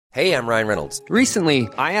Hey, I'm Ryan Reynolds. Recently,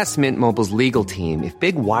 I asked Mint Mobile's legal team if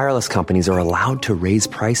big wireless companies are allowed to raise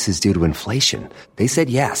prices due to inflation. They said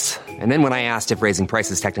yes. And then when I asked if raising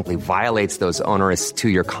prices technically violates those onerous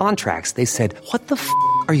two-year contracts, they said, "What the f***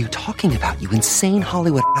 are you talking about, you insane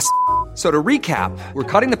Hollywood ass?" So to recap, we're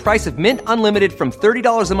cutting the price of Mint Unlimited from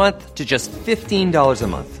 $30 a month to just $15 a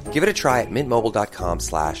month. Give it a try at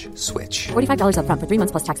mintmobile.com/switch. $45 up front for 3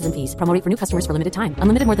 months plus taxes and fees. Promo rate for new customers for limited time.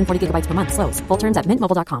 Unlimited more than 40 gigabytes per month. Slows full terms at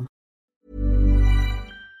mintmobile.com.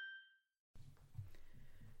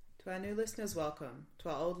 To our new listeners, welcome. To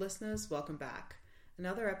our old listeners, welcome back.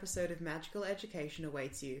 Another episode of Magical Education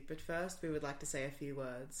awaits you, but first we would like to say a few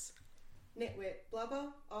words. Nitwit,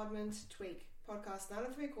 blubber, oddment, tweak. Podcast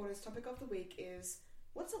 9 3/4 topic of the week is,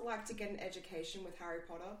 what's it like to get an education with Harry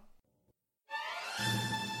Potter?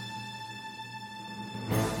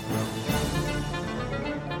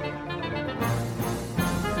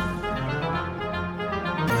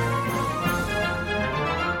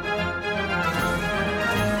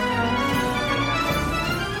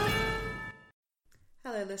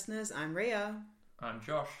 Hello listeners, I'm Ria. I'm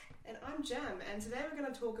Josh. And I'm Jem, and today we're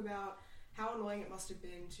going to talk about how annoying it must have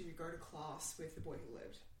been to go to class with the boy who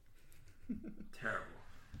lived. Terrible.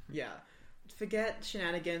 Yeah. Forget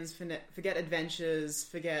shenanigans, forget adventures,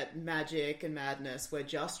 forget magic and madness. We're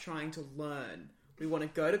just trying to learn. We want to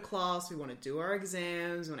go to class, we want to do our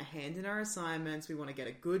exams, we want to hand in our assignments, we want to get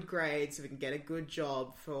a good grade so we can get a good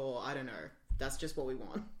job for, I don't know, that's just what we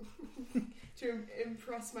want. To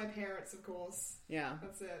impress my parents, of course. Yeah.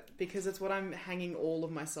 That's it. Because it's what I'm hanging all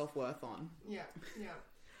of my self-worth on. Yeah.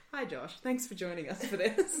 Hi Josh, thanks for joining us for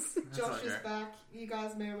this. Josh is back. You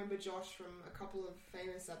guys may remember Josh from a couple of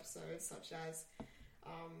famous episodes, such as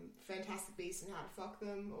Fantastic Beasts and How to Fuck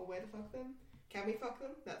Them, or Where to Fuck Them. Can we fuck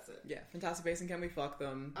them? That's it. Yeah, Fantastic Beasts and Can We Fuck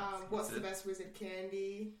Them? What's the best wizard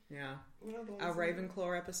candy? Yeah. Our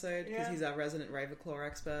Ravenclaw episode, because he's our resident Ravenclaw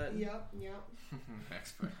expert. Yep.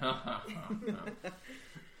 Expert.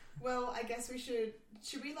 Well, I guess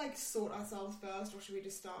should we like sort ourselves first, or should we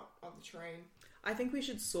just start on the train? I think we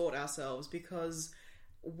should sort ourselves, because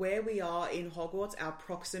where we are in Hogwarts, our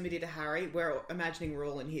proximity to Harry, we're imagining we're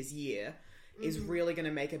all in his year, is really going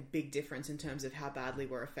to make a big difference in terms of how badly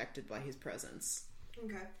we're affected by his presence.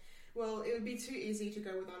 Okay. Well, it would be too easy to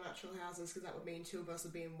go with our natural houses, because that would mean two of us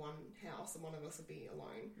would be in one house and one of us would be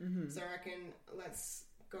alone. Mm-hmm. So I reckon let's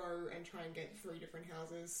go and try and get 3 different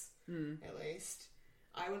houses, at least.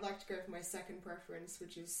 I would like to go for my second preference,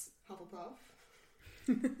 which is Hufflepuff.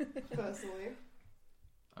 Personally.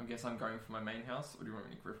 I guess I'm going for my main house, or do you want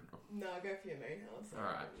me to Gryffindor? No, go for your main house.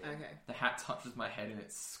 Alright. Okay. The hat touches my head and it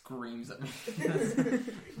screams at me.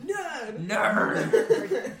 Nerd!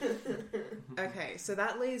 Nerd! Okay, so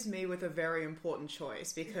that leaves me with a very important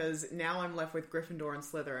choice, because now I'm left with Gryffindor and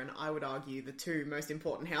Slytherin, I would argue the 2 most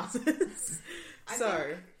important houses.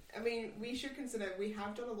 We should consider, we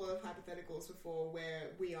have done a lot of hypotheticals before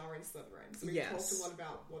where we are in Slytherin, so we've talked a lot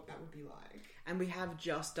about what that would be like. And we have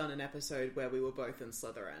just done an episode where we were both in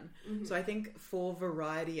Slytherin. Mm-hmm. So I think for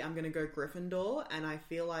variety, I'm going to go Gryffindor, and I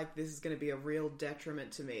feel like this is going to be a real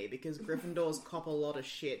detriment to me, because Gryffindors cop a lot of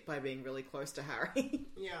shit by being really close to Harry.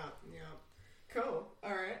 Yeah. Cool.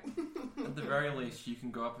 Alright. At the very least, you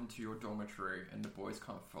can go up into your dormitory and the boys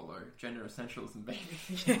can't follow. Gender essentialism, baby.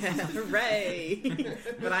 Yeah, hooray!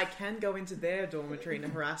 But I can go into their dormitory and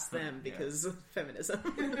harass them because of feminism.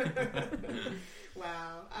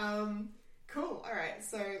 Wow. Cool. Alright,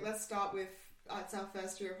 so let's start with, it's our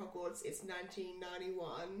first year of Hogwarts. It's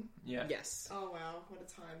 1991. Yeah. Yes. Oh wow, what a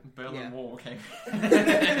time. Berlin Wall came.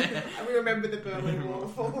 And we remember the Berlin Wall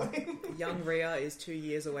falling. Young Ria is 2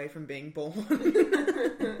 years away from being born.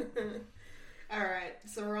 Alright,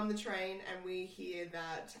 so we're on the train and we hear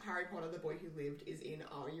that Harry Potter, the Boy Who Lived, is in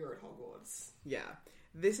Our Year at Hogwarts. Yeah.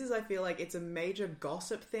 This is, I feel like, it's a major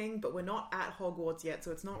gossip thing, but we're not at Hogwarts yet,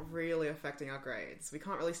 so it's not really affecting our grades. We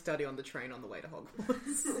can't really study on the train on the way to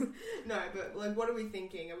Hogwarts. No, but, like, what are we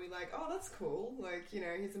thinking? Are we like, oh, that's cool, like, you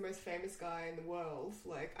know, he's the most famous guy in the world.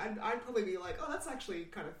 Like, I'd probably be like, oh, that's actually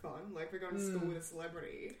kind of fun. Like, we're going to school with a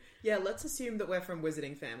celebrity. Yeah, let's assume that we're from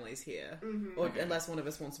wizarding families here. Mm-hmm. Or unless one of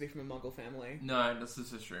us wants to be from a Muggle family. No, let's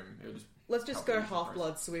just assume. Let's just go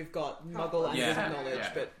half-blood, so we've got Muggle and wizard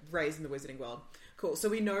knowledge, but raised in the wizarding world. Cool, so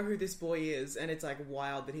we know who this boy is, and it's like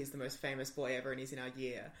wild that he's the most famous boy ever and he's in our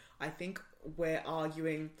year. I think we're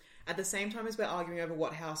arguing, at the same time as we're arguing over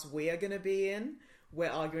what house we are going to be in,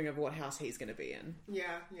 we're arguing over what house he's going to be in.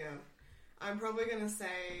 Yeah. I'm probably going to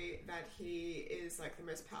say that he is like the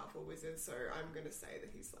most powerful wizard, so I'm going to say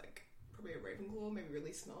that he's like probably a Ravenclaw, maybe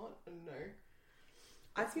really smart, I don't know.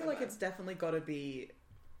 I feel like it's definitely got to be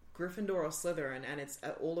Gryffindor or Slytherin, and it's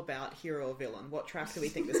all about hero or villain. What track do we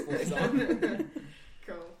think this boy's on?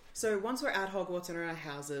 Cool. So once we're at Hogwarts and in our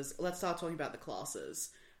houses, let's start talking about the classes.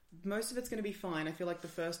 Most of it's going to be fine. I feel like the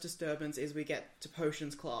first disturbance is we get to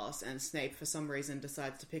Potions class, and Snape, for some reason,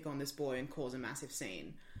 decides to pick on this boy and cause a massive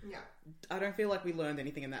scene. Yeah. I don't feel like we learned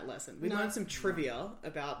anything in that lesson. We learned some trivia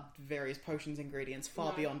about various potions ingredients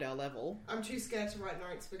far beyond our level. I'm too scared to write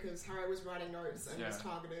notes because Harry was writing notes and was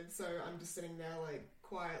targeted, so I'm just sitting there, like,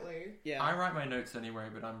 quietly. Yeah. I write my notes anyway,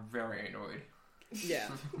 but I'm very annoyed. Yeah.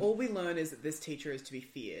 All we learn is that this teacher is to be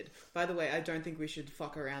feared. By the way, I don't think we should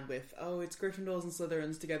fuck around with, it's Gryffindors and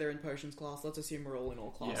Slytherins together in Potions class. Let's assume we're all in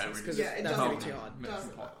all classes. Because it that's going to be too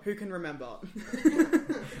hard. Who can remember?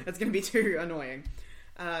 That's going to be too annoying.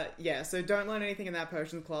 So don't learn anything in that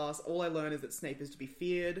Potions class. All I learn is that Snape is to be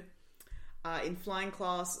feared. In flying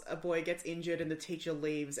class, a boy gets injured and the teacher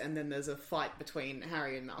leaves, and then there's a fight between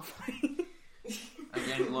Harry and Malfoy.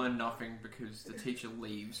 Again, learn nothing because the teacher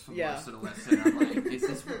leaves for most of the lesson. I'm like, is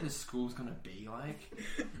this what this school's gonna be like?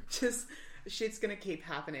 Just shit's gonna keep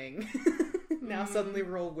happening. Now suddenly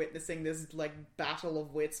we're all witnessing this like battle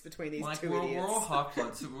of wits between these two idiots. We're all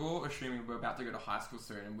half-bloods, so we're all assuming we're about to go to high school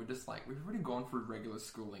soon, and we're just like, we've already gone through regular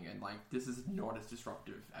schooling, and like this is not as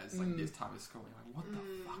disruptive as like this type of schooling. Like, what the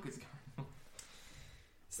fuck is going on?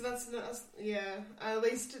 So that's at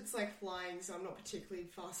least it's like flying, so I'm not particularly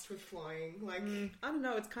fussed with flying. Like, I don't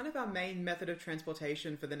know, it's kind of our main method of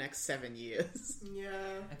transportation for the next 7 years. Yeah.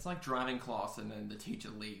 It's like driving class and then the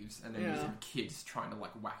teacher leaves and then there's some kids trying to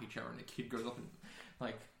like whack each other and the kid goes up and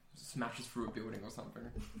like smashes through a building or something.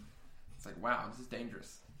 It's like, wow, this is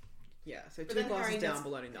dangerous. Yeah, so two classes down,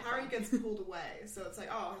 below nothing. Harry gets pulled away, so it's like,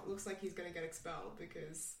 it looks like he's going to get expelled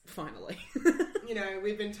because... Finally.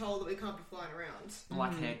 We've been told that we can't be flying around.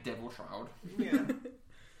 Black-haired devil child. Yeah.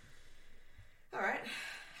 Alright,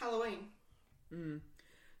 Halloween.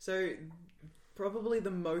 So, probably the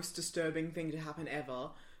most disturbing thing to happen ever.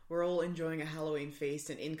 We're all enjoying a Halloween feast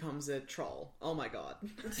and in comes a troll. Oh my god.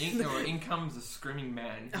 In comes a screaming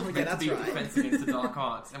man who's meant to be defensive against the dark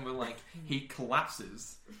arts, and we're like, he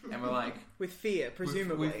collapses. And we're like... With fear,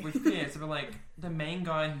 presumably. With fear. So we're like, the main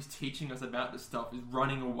guy who's teaching us about this stuff is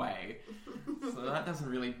running away. So that doesn't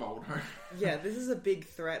really bode her. Yeah, this is a big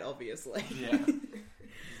threat, obviously. Yeah.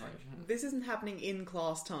 This isn't happening in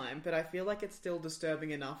class time, but I feel like it's still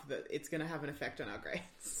disturbing enough that it's going to have an effect on our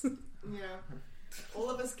grades. Yeah. All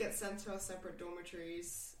of us get sent to our separate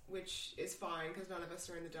dormitories, which is fine because none of us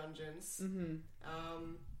are in the dungeons.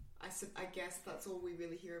 I guess that's all we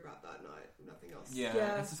really hear about that night. Nothing else.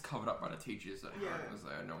 Yeah. This is covered up by the teachers that Harry was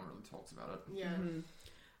there. No one really talks about it. Yeah.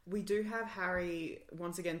 We do have Harry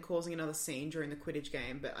once again causing another scene during the Quidditch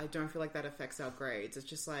game, but I don't feel like that affects our grades. It's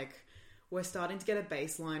just like we're starting to get a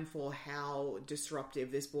baseline for how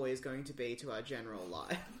disruptive this boy is going to be to our general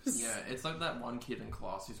lives. Yeah, it's like that one kid in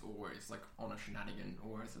class who's always like on a shenanigan,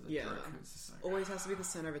 always as a joke. It's just like, always has to be the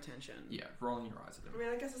center of attention. Yeah, rolling your eyes at him. I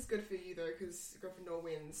mean, I guess it's good for you though, because Gryffindor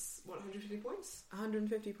wins, 150 points?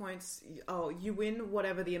 150 points. Oh, you win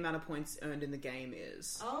whatever the amount of points earned in the game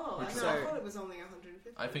is. Oh, I thought it was only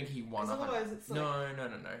 150. I think he won. Otherwise it's like... No.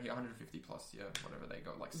 He 150 plus, whatever they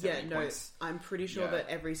got, like 70 points. I'm pretty sure that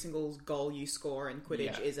every single goal you score in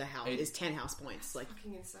Quidditch is 10 house points. Like,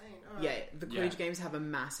 fucking insane. Right. Yeah, the Quidditch games have a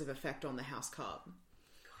massive effect on the House Cup.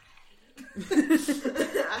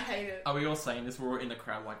 I hate it. Are we all saying this? We're all in the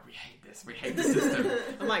crowd like, we hate this system.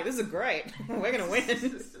 I'm like, this is great. We're gonna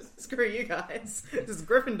win. Screw you guys. This is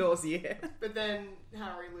Gryffindor's year. But then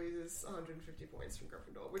Harry loses 150 points from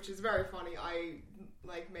Gryffindor, which is very funny. I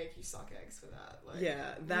make you suck eggs for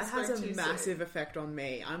that. That has a massive effect on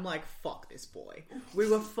me. I'm like, fuck this boy. We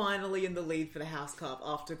were finally in the lead for the House Cup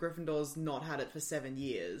after Gryffindor's not had it for 7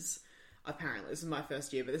 years. Apparently, this is my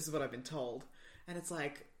first year, but this is what I've been told. And it's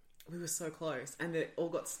like, we were so close, and it all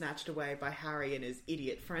got snatched away by Harry and his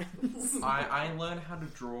idiot friends. I learned how to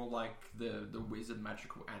draw like the wizard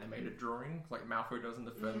magical animated drawing, like Malfoy does in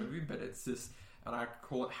the third movie, but it's just, and I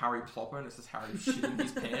call it Harry Plopper, and it's just Harry shitting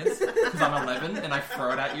his pants because I'm 11 and I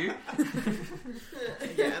throw it at you.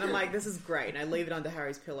 Yeah, and I'm like, this is great, and I leave it under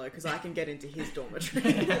Harry's pillow because I can get into his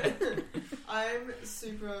dormitory. I'm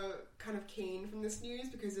super kind of keen from this news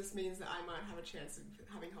because this means that I might have a chance of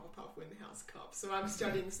having Hufflepuff win the House Cup. So I'm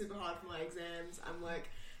studying super hard for my exams. I'm like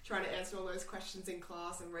trying to answer all those questions in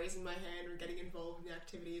class and raising my hand and getting involved in the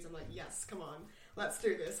activities. I'm like, yes, come on, let's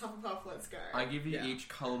do this. Hufflepuff, let's go. I give you each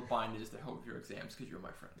coloured binders to help with your exams because you're my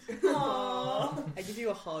friends. Aww. I give you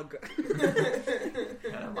a hug.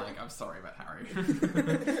 And I'm like, I'm sorry about Harry.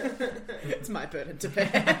 It's my burden to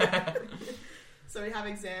bear. So we have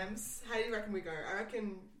exams. How do you reckon we go? I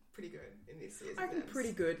reckon pretty good in this year's I reckon exams.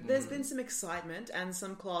 pretty good. There's been some excitement and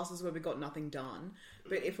some classes where we got nothing done.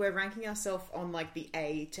 But if we're ranking ourselves on like the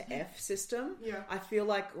A to F system, I feel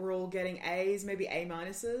like we're all getting A's, maybe A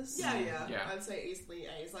minuses. Yeah. I'd say easily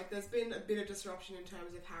A's. Like there's been a bit of disruption in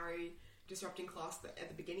terms of Harry disrupting class at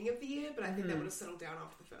the beginning of the year, but I think that would have settled down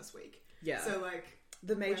after the first week. Yeah. So like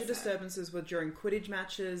the major disturbances were during Quidditch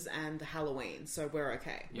matches and the Halloween, so we're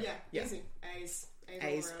okay. Yeah. Easy.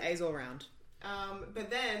 A's all around. But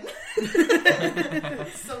then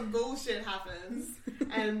some bullshit happens,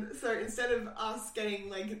 and so instead of us getting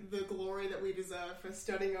like the glory that we deserve for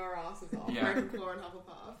studying our asses off, Ravenclaw and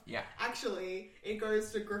Hufflepuff, actually it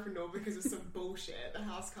goes to Gryffindor because of some bullshit, the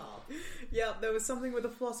House Cup. Yeah, there was something with the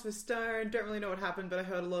Philosopher's Stone. Don't really know what happened, but I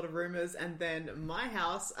heard a lot of rumors, and then my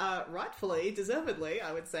house, rightfully, deservedly,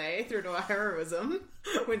 I would say, through to our heroism,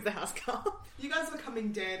 wins the House Cup. You guys were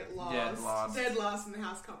coming dead last in the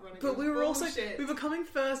House Cup running. But we were also we were coming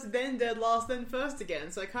first, then dead last, then first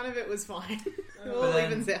again. So kind of it was fine. It all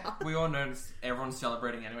evens out. We all noticed everyone's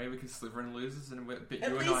celebrating anyway because Slytherin loses, and but at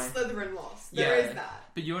you least and I, Slytherin lost. There is that.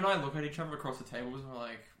 But you and I look at each other across the tables and we're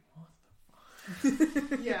like,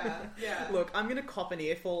 yeah. Look, I'm gonna cop an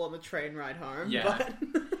earful on the train ride home. Yeah. But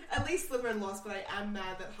at least Slytherin lost, but I am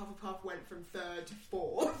mad that Hufflepuff went from 3rd to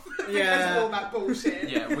 4th because Yeah. of all that bullshit.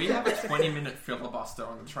 Yeah, we have a 20-minute filibuster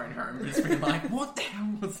on the train home. Just being like, what the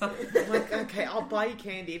hell was that? I'm like, okay, I'll buy you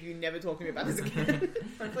candy if you never talk to me about this again.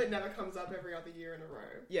 Hopefully it never comes up every other year in a row.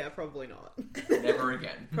 Yeah, probably not. Never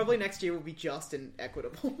again. Probably next year will be just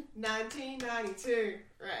inequitable. 1992.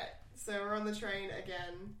 Right. So we're on the train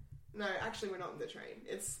again. No, actually we're not on the train.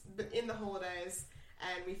 It's in the holidays,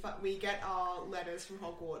 and we get our letters from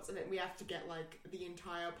Hogwarts, and then we have to get like the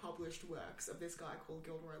entire published works of this guy called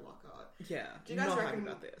Gilderoy Lockhart. Yeah, Do you guys not reckon happy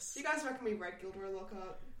about this. Do you guys reckon we read Gilderoy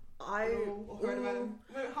Lockhart? Or heard about him?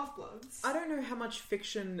 We're Half-Bloods. I don't know how much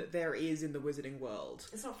fiction there is in the wizarding world.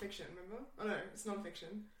 It's not fiction, remember? Oh no, it's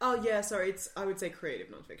non-fiction. Oh yeah, sorry, I would say creative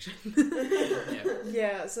nonfiction.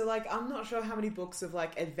 Yeah, so like I'm not sure how many books of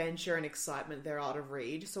like adventure and excitement there are to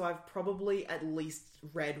read, so I've probably at least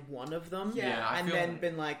read one of them. Yeah, I and feel then like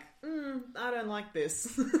been like, I don't like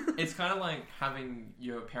this. it's kind of like having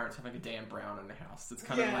your parents having a Dan Brown in the house. It's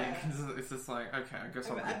kind of like it's just like, okay, I guess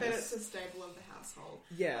I'll read I bet this. it's a staple of the household.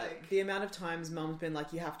 Yeah, Like, the amount of times Mum's been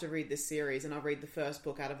like, you have to read this series, and I'll read the first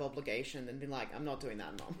book out of obligation, and been like, I'm not doing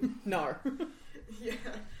that, Mum. No. yeah.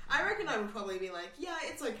 I reckon I would probably be like, yeah,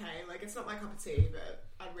 it's okay. Like, it's not my cup of tea, but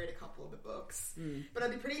I'd read a couple of the books. But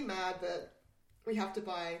I'd be pretty mad that we have to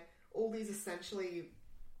buy all these essentially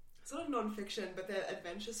sort of non-fiction, but they're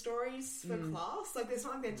adventure stories for class. Like, it's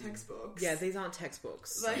not like they're textbooks. Yeah, these aren't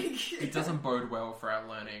textbooks. Like, It doesn't bode well for our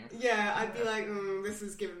learning. yeah, I'd be like, this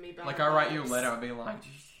is giving me bad Like, I write you a vibes. letter, I'd be like,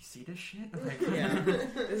 did you see this shit? Like, Yeah.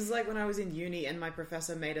 This is like when I was in uni and my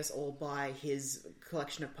professor made us all buy his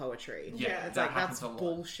collection of poetry. Yeah, It's that like, that's happens a lot.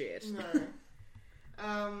 bullshit. No.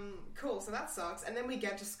 Cool, so that sucks. And then we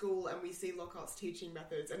get to school and we see Lockhart's teaching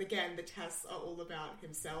methods. And again, the tests are all about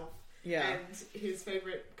himself. Yeah. And his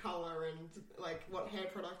favourite colour and, like, what hair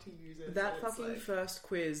product he uses. That and it's fucking like, first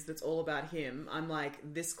quiz that's all about him, I'm like,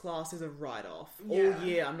 this class is a write-off. Yeah. All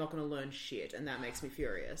year I'm not going to learn shit, and that makes me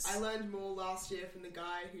furious. I learned more last year from the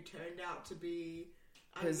guy who turned out to be...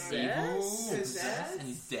 I don't Possessed? know, evil, Possessed? and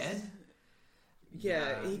he's dead.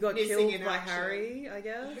 Yeah, he got Missing killed in by action. Harry, I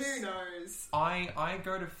guess. Who knows? I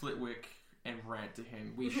go to Flitwick and rant to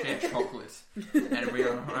him. We share chocolate, and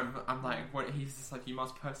I'm like, what? He's just like, you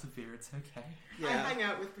must persevere. It's okay. I Yeah. hang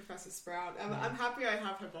out with Professor Sprout. I'm happy I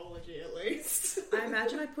have herbology at least. I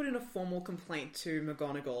imagine I put in a formal complaint to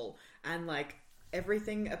McGonagall, and like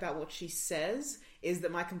everything about what she says is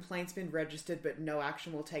that my complaint's been registered, but no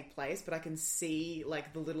action will take place. But I can see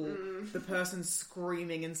like the person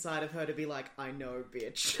screaming inside of her to be like, "I know,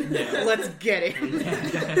 bitch, let's get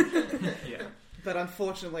it." Yeah. But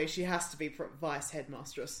unfortunately, she has to be vice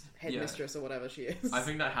headmistress, or whatever she is. I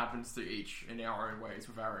think that happens to each in our own ways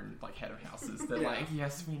with our own like head of houses. They're like,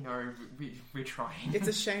 yes, we know, we're trying. It's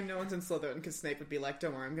a shame no one's in Slytherin because Snape would be like,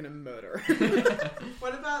 "Don't worry, I'm going to murder her."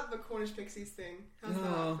 What about the Cornish Pixies thing? How's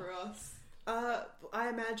that for us? I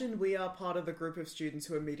imagine we are part of the group of students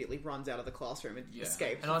who immediately runs out of the classroom and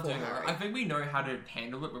escapes And I before do know. Harry. I think we know how to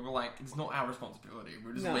handle it, but we're like, it's not our responsibility.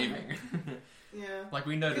 We're just No. leaving. Yeah. Like,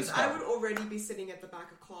 we know this Because I stuff. would already be sitting at the back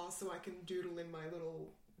of class so I can doodle in my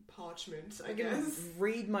little parchment, I guess.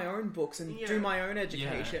 Read my own books and do my own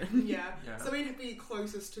education. Yeah. So we'd be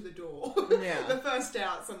closest to the door. Yeah. The first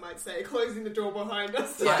out, some might say, closing the door behind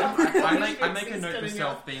us. I make a note to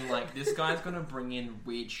self being like, this guy's gonna bring in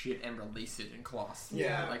weird shit and release it in class.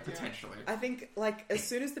 Yeah. Like, potentially. I think, like, as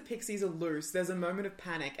soon as the pixies are loose, there's a moment of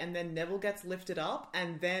panic, and then Neville gets lifted up,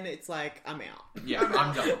 and then it's like, I'm out. Yeah,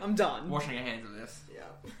 I'm done. I'm done. Washing your hands of this. Yeah.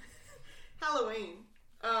 Halloween.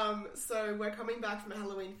 So we're coming back from a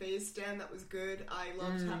Halloween feast, Dan. That was good. I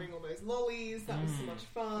loved having all those lollies. That was so much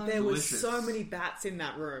fun. There was Delicious. so many bats in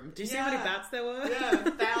that room. Do you see how many bats there were? Yeah,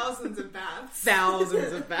 thousands of bats.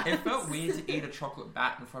 Thousands of bats. It felt weird to eat a chocolate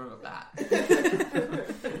bat in front of a bat.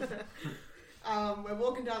 We're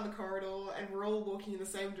walking down the corridor and we're all walking in the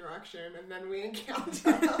same direction, and then we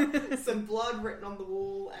encounter some blood written on the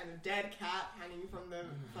wall and a dead cat hanging from the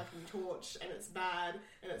fucking torch, and it's bad,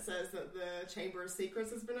 and it says that the Chamber of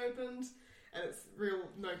Secrets has been opened, and it's real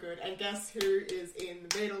no good. And guess who is in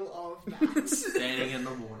the middle of that? Standing in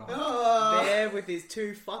the water. There with his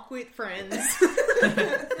two fuckwit friends.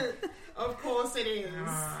 Of course it is.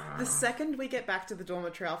 The second we get back to the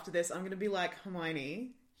dormitory after this, I'm going to be like,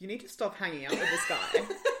 Hermione, you need to stop hanging out with this guy.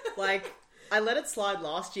 Like, I let it slide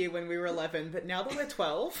last year when we were 11, but now that we're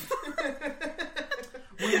 12...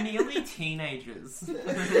 We're nearly teenagers.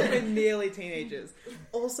 We're nearly teenagers.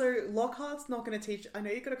 Also, Lockhart's not going to teach... I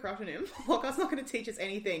know you've got a crush on him. Lockhart's not going to teach us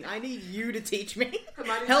anything. I need you to teach me.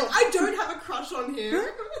 Hermione's Help. like, I don't have a crush on him.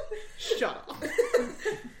 Shut up.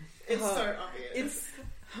 It's so obvious. It's...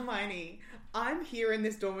 Hermione, I'm here in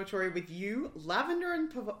this dormitory with you, Lavender and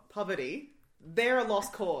Poverty. They're a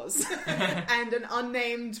lost cause. And an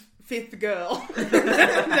unnamed fifth girl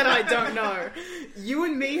that I don't know. You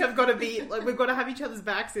and me have got to be... Like, we've got to have each other's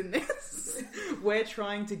backs in this. We're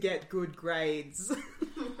trying to get good grades.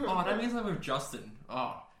 Oh, that means I'm with Justin.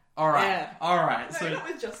 Oh. Alright. Yeah. No, Alright. So, you're not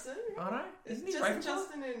with Justin. oh no? Isn't he Just Ravenclaw?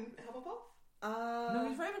 Justin and Hufflepuff? No,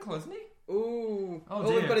 he's Ravenclaw, isn't he? Ooh. Oh,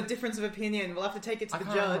 We've dear. got a difference of opinion. We'll have to take it to I the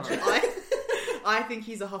can't judge. remember. I think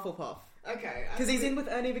he's a Hufflepuff. Okay. Because he's in with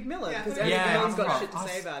Ernie McMillan. Yeah, Because I Ernie think- McMillan's got Hufflepuff. shit to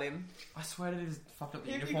say about him. I swear they just fucked up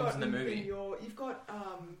the Who have you uniforms got in the movie. You've got,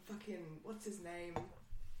 fucking, what's his name?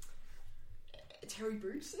 Terry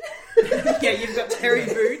Boot? Yeah, you've got Terry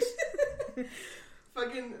Boot.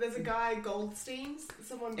 Fucking, there's a guy, Goldstein.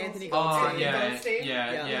 Someone Anthony Goldstein. Oh, Goldstein. Goldstein.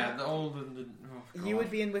 yeah. Yeah. The old... oh, You God. would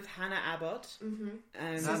be in with Hannah Abbott and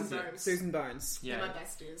That's it. Bones. Susan Bones. They're Yeah. my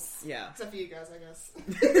besties. Yeah. Except for you guys, I guess.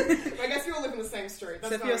 I guess you all live in the same street.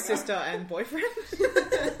 That's Except for your fair enough. sister and boyfriend.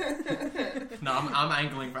 No, I'm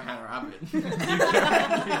angling for Hannah Abbott. You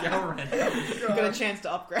go Ren. Got a chance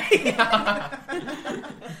to upgrade.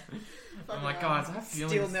 I'm like, guys, I have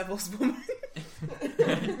feelings. Steal Neville's woman.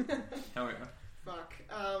 Hell yeah. Fuck.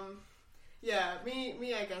 Yeah,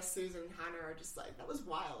 me, I guess Susan and Hannah are just like, that was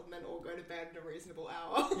wild, and then all go to bed at a reasonable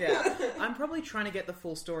hour. Yeah. I'm probably trying to get the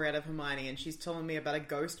full story out of Hermione, and she's telling me about a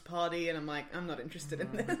ghost party, and I'm like, I'm not interested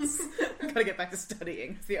in this. Gotta get back to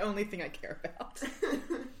studying. It's the only thing I care about.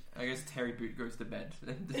 I guess Terry Boot goes to bed.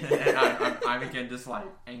 And I'm again just like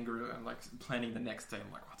angry. I'm like planning the next day.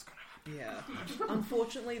 I'm like, what's going to happen? Yeah.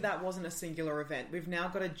 Unfortunately, that wasn't a singular event. We've now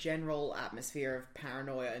got a general atmosphere of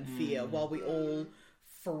paranoia and fear while we all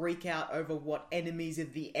freak out over what enemies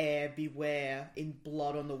of the air beware in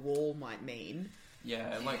blood on the wall might mean.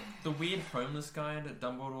 Yeah, and like the weird homeless guy that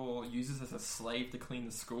Dumbledore uses as a slave to clean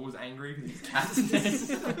the school is angry because his cat's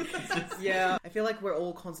dead. Yeah. I feel like we're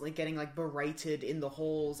all constantly getting like berated in the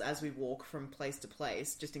halls as we walk from place to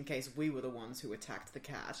place, just in case we were the ones who attacked the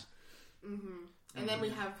cat. And then we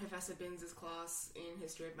have Professor Binns' class in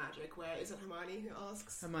History of Magic, where is it Hermione who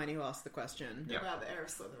asks Hermione who asked the question. Yeah. about the heir of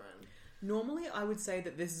Slytherin? Normally, I would say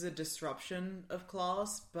that this is a disruption of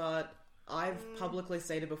class, but I've publicly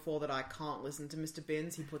stated before that I can't listen to Mr.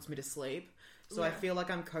 Binns. He puts me to sleep. So I Yeah. feel like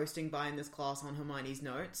I'm coasting by in this class on Hermione's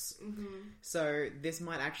notes. So this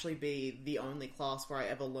might actually be the only class where I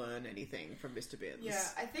ever learn anything from Mr. Binns. Yeah,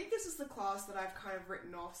 I think this is the class that I've kind of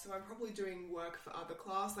written off, so I'm probably doing work for other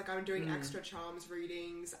class. Like, I'm doing extra charms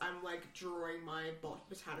readings, I'm, like, drawing my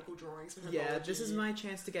botanical drawings for Yeah, herbology. this is my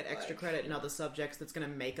chance to get extra Like- credit in other subjects that's going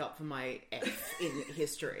to make up for my F in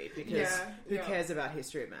history, because Yeah, who yeah. cares about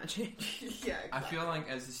history of magic? Yeah, I exactly. feel like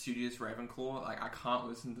as a studious Ravenclaw, like I can't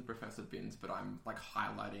listen to Professor Binns, but I'm like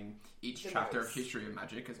highlighting each The chapter notes. of History of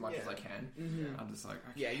Magic as much as I can. I'm just like,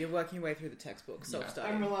 okay. Yeah, you're working your way through the textbook, self-study.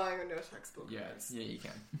 I'm relying on your textbook. Yeah, notes. yeah, you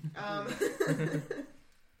can.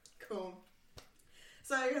 Cool.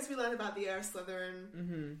 So I guess we learned about the heir of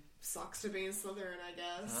Slytherin. Sucks to be in Slytherin, I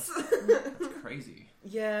guess. That's crazy.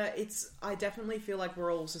 Yeah, I definitely feel like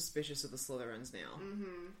we're all suspicious of the Slytherins now.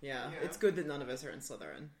 Yeah, Yeah. it's good that none of us are in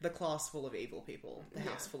Slytherin. The class full of evil people. The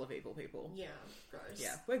house house full of evil people. Yeah, gross.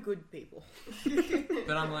 Yeah, we're good people.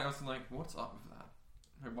 But I was like, what's up with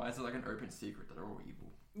that? Why is it like an open secret that they're all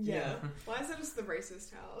evil? Yeah. Why is that just the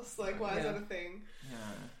racist house? Like, why is that a thing?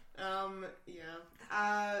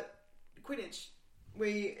 Yeah. Quidditch.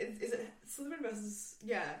 Is it Slytherin versus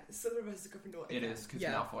Gryffindor? It is, because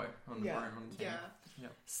Malfoy on the team. Yeah.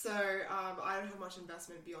 So, I don't have much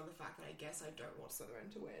investment beyond the fact that I guess I don't want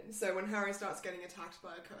Slytherin to win. So when Harry starts getting attacked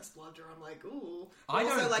by a cursed bludger, I'm like, ooh. I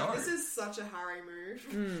also, don't know. this is such a Harry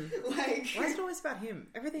move. Like, Why is it always about him?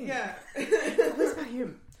 Everything. yeah. It's always about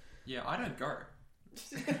him. Yeah, I don't go.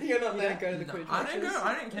 You're not You there. don't go to the Quidditch I don't matches? go.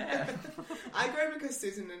 I don't care. I go because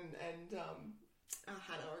Susan and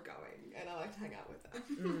Hannah are going, and I like to hang out with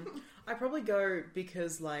them. I probably go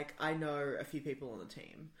because, like, I know a few people on the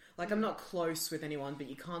team. Like, I'm not close with anyone, but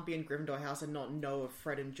you can't be in Gryffindor House and not know of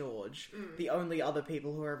Fred and George, the only other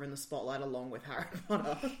people who are ever in the spotlight along with Harry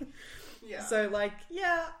Potter. Yeah. So, like,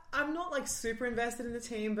 yeah, I'm not, like, super invested in the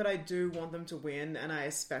team, but I do want them to win, and I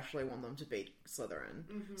especially want them to beat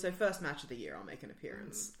Slytherin. So first match of the year, I'll make an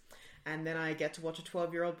appearance. And then I get to watch a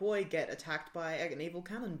 12-year-old boy get attacked by an evil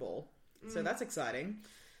cannonball. So that's exciting.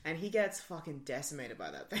 And he gets fucking decimated by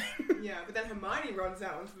that thing. Yeah, but then Hermione runs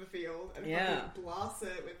out onto the field and fucking blasts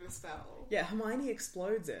it with the spell. Yeah, Hermione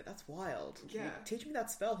explodes it. That's wild. Yeah. Teach me that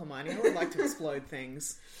spell, Hermione. I would like to explode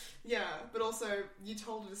things. Yeah, but also, you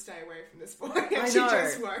told her to stay away from this boy, I and she know.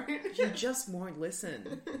 just won't. You just won't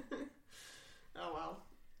listen. Oh well.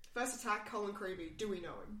 First attack, Colin Creevy. Do we know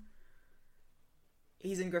him?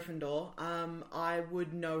 He's in Gryffindor. I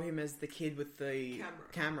would know him as the kid with the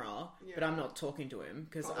camera, but I'm not talking to him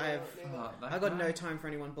because I've got no time for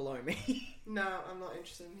anyone below me. No, I'm not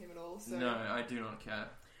interested in him at all. So. No, I do not care.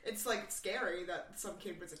 It's like scary that some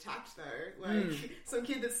kid was attacked though. Like some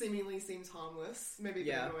kid that seemingly seems harmless, maybe a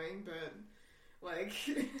bit annoying, but like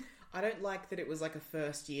I don't like that it was like a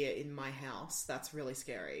first year in my house. That's really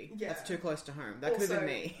scary. Yeah. That's too close to home. That could have been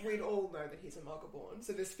me. We'd all know that he's a Muggle-born,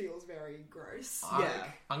 so this feels very gross.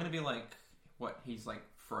 I'm gonna be like, what? He's like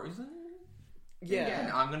frozen. Yeah.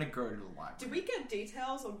 I'm gonna go to the library. Did we get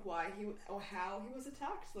details on why or how he was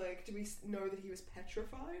attacked? Like, do we know that he was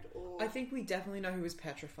petrified? Or I think we definitely know he was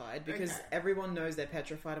petrified because everyone knows they're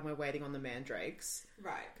petrified and we're waiting on the mandrakes.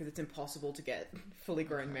 right. Because it's impossible to get fully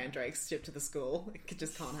grown mandrakes shipped to the school. It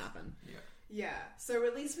just can't happen. Yeah. So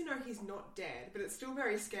at least we know he's not dead, but it's still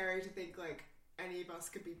very scary to think like any of us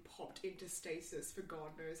could be popped into stasis for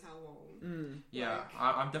God knows how long. Yeah, Like-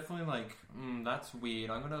 I'm definitely like, that's weird.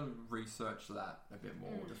 I'm gonna research that a bit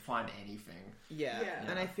more to find anything. Yeah. Yeah.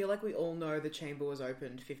 And I feel like we all know the chamber was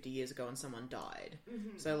opened 50 years ago and someone died.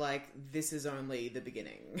 So, like, this is only the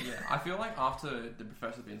beginning. Yeah, I feel like after the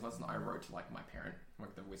Professor Bean's lesson, I wrote to like my parent,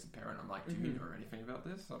 like the wizard parent. I'm like, do you know anything about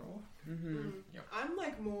this at all? I'm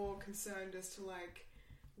like more concerned as to like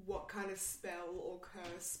what kind of spell or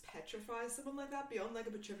curse petrifies someone like that beyond like a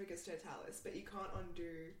Petrificus Totalis, but you can't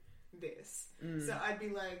undo this. So I'd be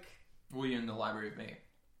like, Were you in the library with me?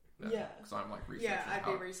 Yeah. Because I'm like researching. yeah, I'd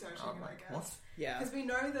be researching I'm him, like, I guess. Yeah. Because we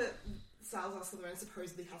know that Salazar Slytherin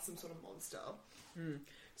supposedly has some sort of monster.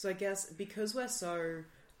 So I guess because we're so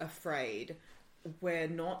afraid, we're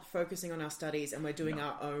not focusing on our studies and we're doing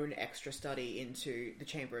our own extra study into the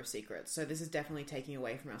Chamber of Secrets. So this is definitely taking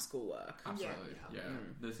away from our schoolwork. Absolutely. Yeah.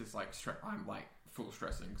 This is like, I'm like full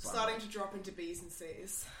stressing. Starting to drop into B's and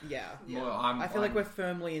C's. Yeah. Well, I feel like we're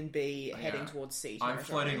firmly in B, heading Yeah. towards C. I'm territory.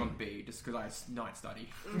 floating on B just because I night study.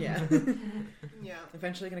 Yeah. Yeah.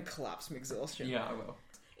 Eventually going to collapse from exhaustion. Yeah, I will.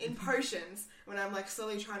 In potions, when I'm like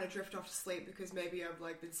slowly trying to drift off to sleep because maybe I've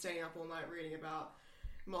like been staying up all night reading about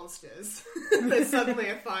monsters, there's suddenly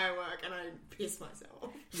a firework and I piss myself.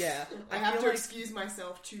 Yeah. I have feel to like- excuse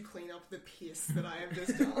myself to clean up the piss that I have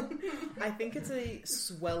just done. I think it's a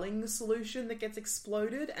swelling solution that gets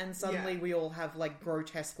exploded and suddenly Yeah. we all have like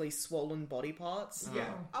grotesquely swollen body parts.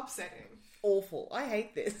 Yeah, upsetting. Awful. I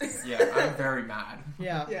hate this. Yeah, I'm very mad.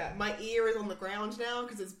 Yeah. Yeah, my ear is on the ground now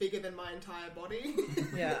because it's bigger than my entire body.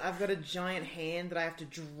 Yeah, I've got a giant hand that I have to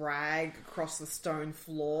drag across the stone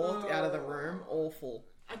floor out of the room. Awful.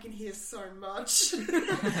 I can hear so much.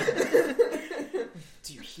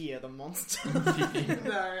 Do you hear the monster?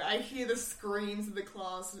 No, I hear the screams of the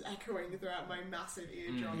class echoing throughout my massive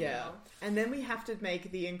eardrum. Yeah. now. And then we have to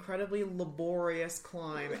make the incredibly laborious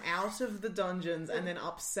climb out of the dungeons and then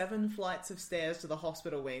up 7 flights of stairs to the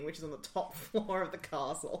hospital wing, which is on the top floor of the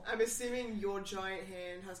castle. I'm assuming your giant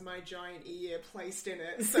hand has my giant ear placed in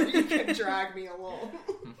it so you can drag me along.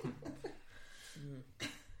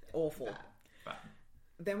 Awful. Bad.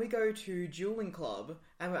 then we go to Dueling Club,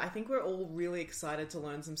 and I think we're all really excited to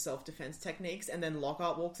learn some self-defense techniques, and then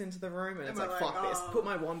Lockhart walks into the room, and it's like, fuck this, put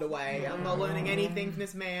my wand away, I'm not learning anything from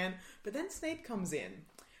this man. But then Snape comes in,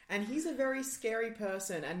 and he's a very scary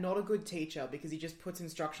person, and not a good teacher, because he just puts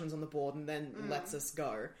instructions on the board and then lets us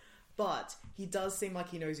go. But he does seem like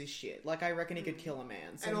he knows his shit. Like, I reckon he could kill a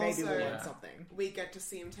man, so And maybe also, we'll learn something. We get to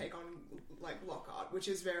see him take on, like, Lockhart, which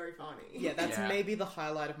is very funny. Yeah, that's maybe the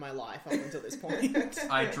highlight of my life up until this point.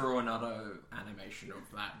 I draw another animation of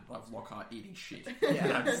that, of Lockhart eating shit.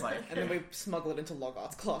 Yeah. I'm just like, And then we smuggle it into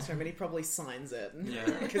Lockhart's classroom, and he probably signs it. Yeah.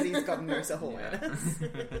 Because he's got no self-awareness.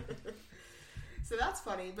 So that's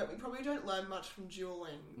funny, but we probably don't learn much from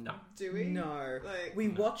dueling. No. Do we? No. We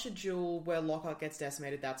watch a duel where Lockhart gets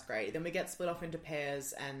decimated, that's great. Then we get split off into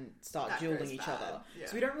pairs and start That dueling goes each bad, other. yeah.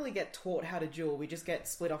 So we don't really get taught how to duel, we just get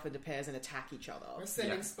split off into pairs and attack each other. We're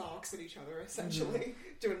sending sparks at each other, essentially.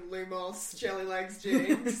 Doing Lumos, Jelly Legs,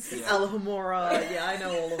 Jigs. Alhambra, yeah, I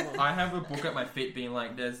know all of them. I have a book at my feet being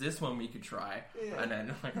like, there's this one we could try. And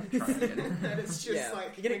then, like, I'm trying again. And it's just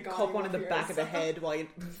like... You're gonna cop one in the back of the head while you're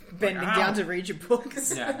bending ow. down to read your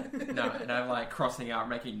books. Yeah, no, and I'm like crossing out,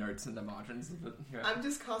 making notes in the margins. But, yeah. I'm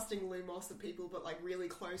just casting Lumos at people, but like really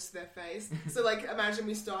close to their face. So like, imagine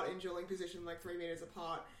we start in dueling position like 3 meters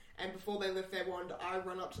apart, and before they lift their wand, I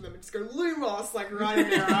run up to them and just go Lumos, like right in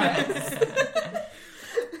their eyes.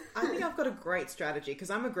 I think I've got a great strategy, because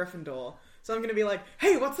I'm a Gryffindor. So I'm going to be like,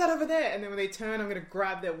 hey, what's that over there? And then when they turn, I'm going to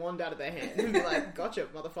grab their wand out of their hand and be like, gotcha,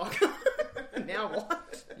 motherfucker. Now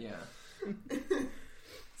what? Yeah.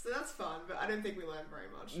 So that's fun, but I don't think we learned very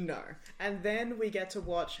much. No. And then we get to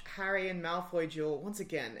watch Harry and Malfoy duel. Once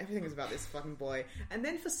again, everything is about this fucking boy. And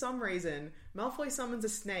then for some reason, Malfoy summons a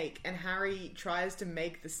snake, and Harry tries to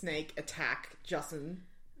make the snake attack Justin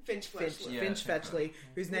Finch Fletchley. Finch Fletchley,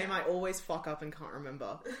 whose name I always fuck up and can't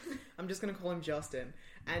remember. I'm just going to call him Justin.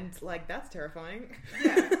 And, like, that's terrifying.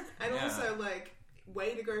 Yeah. And also, like,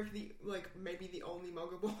 way to go for the, like, maybe the only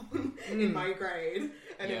Muggle born in my grade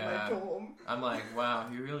and in my dorm. I'm like, wow,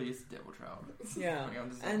 he really is a devil child. Yeah. Like, I'm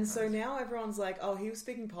just And like, so now everyone's like, oh, he was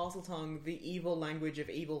speaking Parseltongue, the evil language of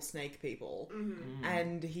evil snake people.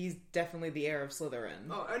 And he's definitely the heir of Slytherin.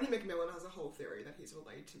 Oh, Ernie Macmillan has a whole theory that he's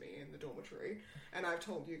relayed to me in the dormitory, and I've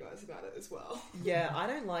told you guys about it as well. Yeah, I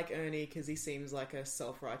don't like Ernie because he seems like a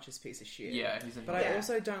self-righteous piece of shit. yeah, he's But I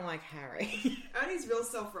also don't like Harry. Ernie's real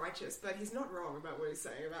self-righteous, but he's not wrong about what he's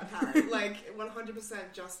saying about Harry. Like, 100%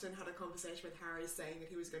 Justin had a conversation with Harry saying that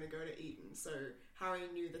he was going to go to Eton, so Harry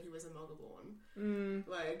knew that he was a Muggle-born.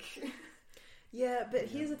 Like... Yeah, but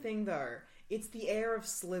here's the thing, though. It's the heir of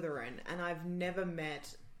Slytherin, and I've never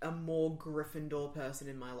met a more Gryffindor person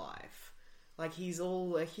in my life. Like, he's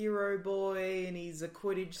all a hero boy, and he's a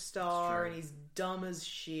Quidditch star, and he's dumb as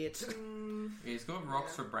shit. He's got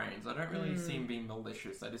rocks for brains. I don't really see him being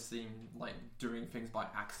malicious. I just see him, like, doing things by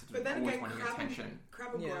accident. But then always again, wanting attention.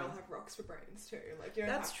 Crab and Yeah. Goyle have rocks for brains, too. Like, you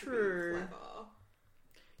don't That's have to true. be clever.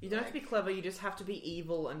 You don't have to be clever, you just have to be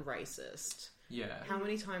evil and racist. Yeah. How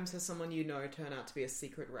many times has someone you know turned out to be a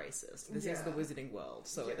secret racist? This is the wizarding world,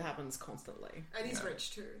 so it happens constantly. And he's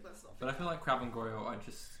rich, too. Let's not But I feel like Crab and Goyle are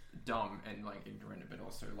just dumb and, like, ignorant, but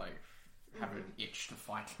also, like, have an itch to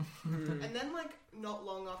fight. And then, like, not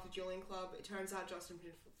long after Dueling Club, it turns out Justin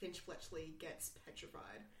Finch Fletchley gets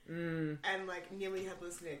petrified. And, like, Nearly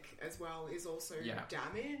Headless Nick, as well, is also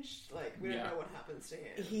damaged. Like, we don't know what happens to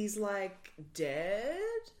him. He's, like, dead?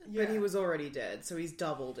 Yeah. But he was already dead, so he's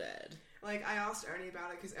double dead. Like, I asked Ernie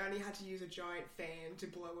about it, because Ernie had to use a giant fan to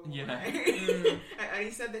blow him Yeah. away. And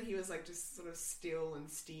he said that he was, like, just sort of still and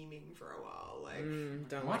steaming for a while. Like,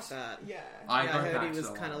 Don't What? like that. yeah. I Yeah, go I heard back he to was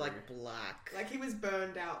the kind of library. like black. Like, he was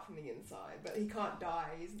burned out from the inside, but he can't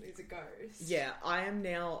die. He's a ghost. Yeah, I am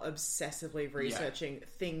now obsessively researching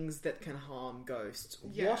things that can harm ghosts.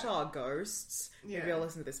 Yeah. What are ghosts? Yeah. Maybe I'll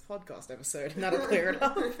listen to this podcast episode and that'll clear it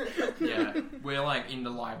up. Yeah, we're like in the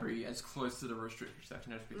library as close to the restricted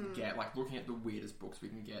section as we can get, like looking at the weirdest books we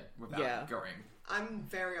can get without going. I'm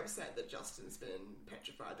very upset that Justin's been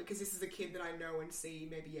petrified, because this is a kid that I know and see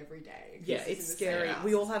maybe every day. Yeah, He's it's in the same scary. house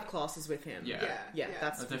We all as have me. classes with him. Yeah. Yeah,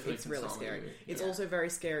 That definitely it's really console scary. you. It's Yeah. also very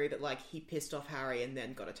scary that like he pissed off Harry and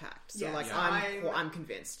then got attacked. So Yeah. like Yeah. I'm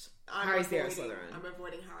convinced. I'm Harry's the heir of avoiding- Slytherin. I'm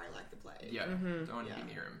avoiding Harry like the plague. Yeah, don't want to be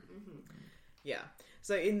near him. Yeah.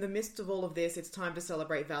 So in the midst of all of this, it's time to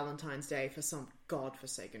celebrate Valentine's Day for some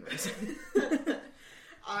godforsaken reason.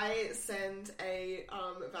 I I send a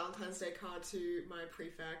Valentine's Day card to my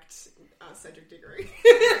prefect, Cedric Diggory.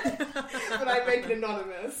 But I make it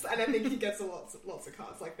anonymous, and I think he gets lots of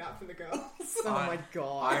cards like that from the girls. Oh my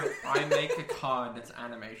god. I make a card that's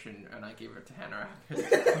animation and I give it to Hannah.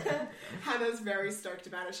 Hannah's very stoked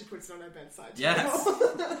about it. She puts it on her bedside. Yes.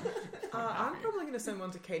 I'm probably going to send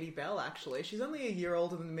one to Katie Bell, actually. She's only a year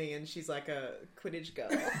older than me, and she's like a Quidditch girl.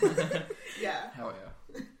 Yeah. Hell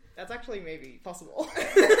yeah. That's actually maybe possible.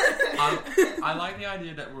 I like the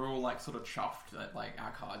idea that we're all like sort of chuffed that like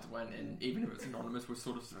our cards went, and even if it's anonymous, we're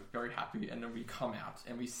sort of very happy. And then we come out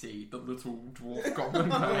and we see the little dwarf goblin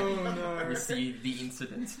guy. Oh no. And we see the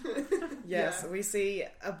incident. Yes, we see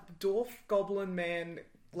a dwarf goblin man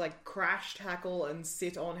like crash tackle and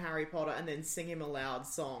sit on Harry Potter and then sing him a loud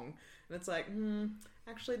song. And it's like,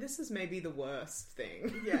 actually, this is maybe the worst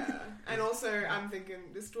thing. Yeah. And also, I'm thinking,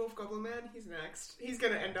 this dwarf goblin man, he's next. He's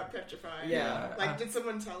going to end up petrified. Yeah. Like, did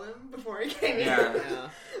someone tell him before he came in? Yeah.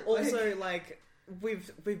 Also, like,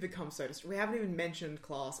 we've become so distracted. We haven't even mentioned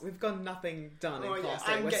class. We've got nothing done in class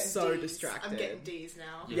yet. We're so D's. distracted. I'm getting D's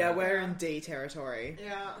now. Yeah, we're in D territory.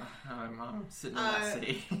 Yeah. I'm sitting in that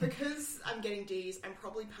city. Because I'm getting D's, I'm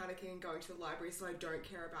probably panicking and going to the library, so I don't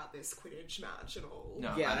care about this Quidditch match at all.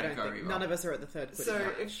 No, Yeah, I don't go think either. none of us are at the third Quidditch So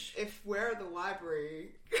match. if we're at the library...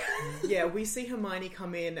 Yeah, we see Hermione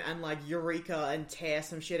come in and like Eureka and tear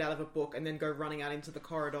some shit out of a book and then go running out into the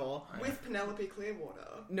corridor. with Penelope Clearwater.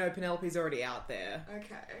 No, Penelope's already out there.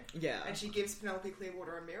 Okay. Yeah. And she gives Penelope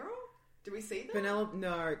Clearwater a mirror? Do we see that? Penelope,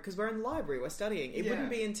 no, because we're in the library, we're studying. It Yeah. wouldn't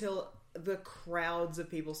be until the crowds of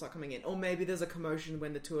people start coming in, or maybe there's a commotion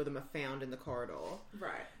when the two of them are found in the corridor,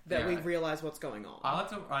 Right. that we Yeah. realise what's going on. I like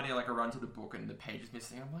the idea like I run to the book and the page is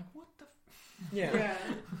missing. I'm like, what the? Yeah. Yeah.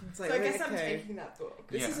 It's So like, I guess I'm okay, taking that book.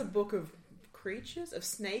 this Yeah. is a book of creatures, of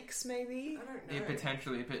snakes, maybe. I don't know. Yeah,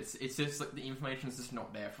 potentially, if it's just like the information's just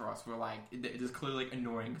not there for us. We're like, it is clearly like,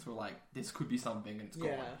 annoying because we're like, this could be something and it's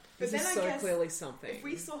Yeah, gone. But this then is I so guess clearly something. If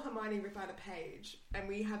we saw Hermione rip out a page and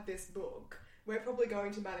we have this book, we're probably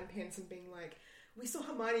going to Madame Pince and being like, we saw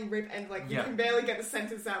Hermione rip, and like we Yeah. can barely get the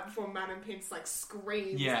sentence out before Madame Pince like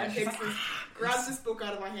screams Yeah, and she's takes like, this, grabs this book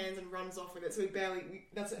out of my hands and runs off with it. So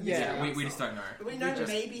that's a Yeah, mystery we answer. just don't know. But we know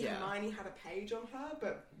just- maybe yeah. Hermione had a page on her,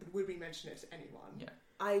 but would we mention it to anyone? Yeah.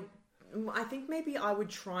 I think maybe I would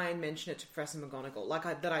try and mention it to Professor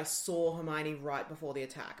McGonagall, that I saw Hermione right before the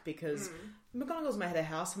attack, because McGonagall's my head of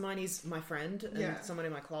house, Hermione's my friend and Yeah. someone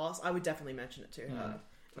in my class. I would definitely mention it to her.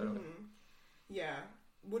 Totally. Yeah.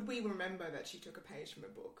 Would we remember that she took a page from a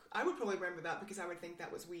book? I would probably remember that because I would think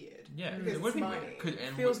that was weird. Yeah, Because it would it's be Hermione. weird.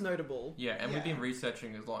 And Feels notable. yeah, and we've Yeah. been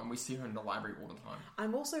researching as well, and we see her in the library all the time.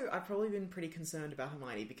 I've probably been pretty concerned about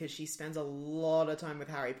Hermione because she spends a lot of time with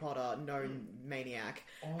Harry Potter, known maniac,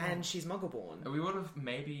 and she's Muggleborn. And we would have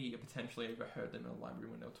maybe potentially overheard them in the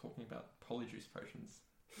library when they were talking about polyjuice potions.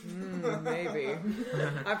 Maybe.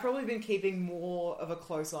 I've probably been keeping more of a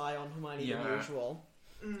close eye on Hermione Yeah. than usual.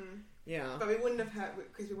 Yeah. But we wouldn't have heard,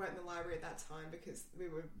 because we weren't in the library at that time, because we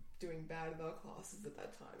were doing bad with our classes at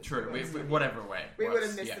that time. True, weren't studying. whatever way. We works, would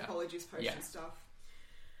have missed yeah. the apologies potion Yeah. stuff.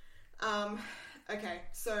 Okay,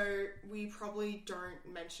 so we probably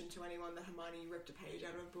don't mention to anyone that Hermione ripped a page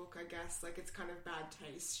out of a book, I guess. Like, it's kind of bad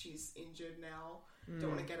taste. She's injured now. Don't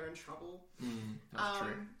want to get her in trouble. That's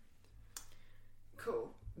true.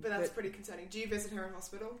 Cool. But that's But- pretty concerning. Do you visit her in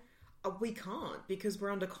hospital? We can't because we're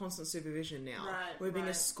under constant supervision now. Right, we're being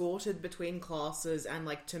right. escorted between classes and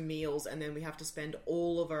to meals, and then we have to spend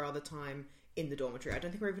all of our other time in the dormitory. I don't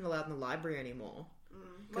think we're even allowed in the library anymore.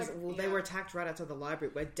 Because they were attacked right outside the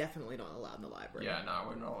library. We're definitely not allowed in the library. Yeah, no,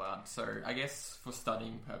 we're not allowed. So I guess for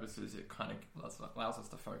studying purposes, it kind of allows us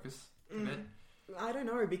to focus a bit. I don't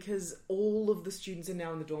know, because all of the students are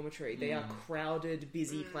now in the dormitory. They are crowded,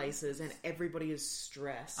 busy places, and everybody is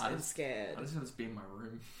stressed and scared. I just want to be in my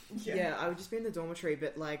room. Yeah, I would just be in the dormitory,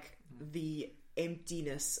 but the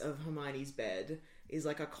emptiness of Hermione's bed is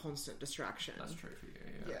like a constant distraction. That's true for you.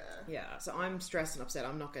 Yeah. Yeah, so I'm stressed and upset.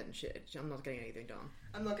 I'm not getting shit. I'm not getting anything done.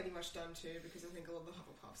 I'm not getting much done too, because I think a lot of the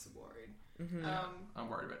Hufflepuffs are worried. I'm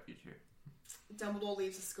worried about you too. Dumbledore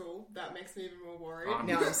leaves the school. That makes me even more worried.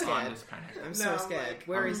 Now I'm scared. I'm just panicking. I'm so I'm scared. like,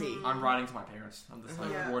 Where is he? I'm writing to my parents. I'm just like,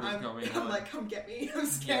 what is going on? I'm like, come get me. I'm yeah,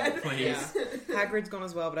 scared. please. Yeah. Hagrid's gone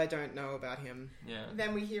as well, but I don't know about him. Yeah.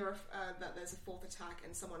 Then we hear that there's a fourth attack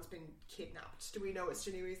and someone's been kidnapped. Do we know it's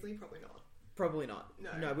Ginny Weasley? Probably not. Probably not.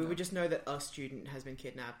 No. We would just know that a student has been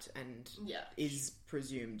kidnapped and Yeah. is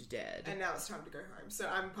presumed dead. And now it's time to go home. So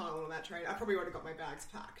I'm piling on that train. I probably already got my bags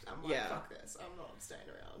packed. I'm like, Yeah. fuck this. I'm not staying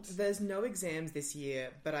around. There's no exams this year,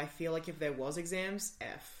 but I feel like if there was exams,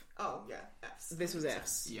 F. Oh, yeah. F's. This was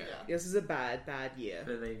F's. Yeah. This is a bad year.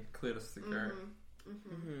 But they cleared us to go.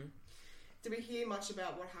 Did we hear much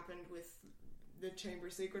about what happened with the Chamber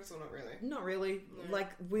of Secrets, or not really? Not really. No. Like,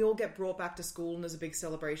 we all get brought back to school and there's a big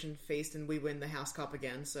celebration feast and we win the House Cup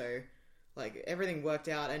again, so, like, everything worked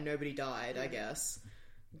out and nobody died, I guess.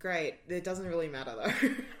 Great. It doesn't really matter, though.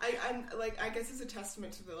 I guess it's a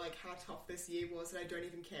testament to how tough this year was, that I don't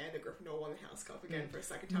even care that Gryffindor won the House Cup again for a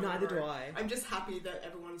second time. Neither in a row. do I. I'm just happy that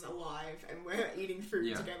everyone's alive and we're eating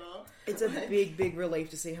food together. It's a big, big relief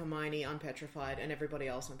to see Hermione unpetrified and everybody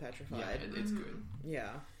else unpetrified. Yeah, it's good.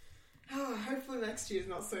 Yeah. Oh, hopefully next year's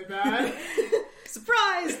not so bad.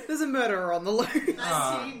 Surprise! There's a murderer on the loose.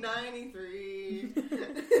 1993.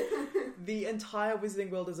 The entire Wizarding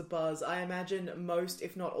World is a buzz. I imagine most,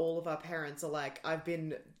 if not all, of our parents are like, I've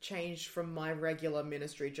been changed from my regular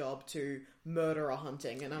ministry job to murderer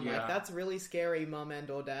hunting. And I'm like, that's really scary, mum and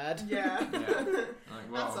or dad. Yeah.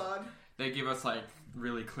 That's odd. They give us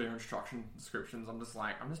really clear instruction descriptions. I'm just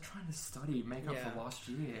trying to study, make up for last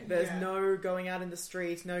year. There's no going out in the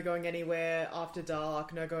streets, no going anywhere after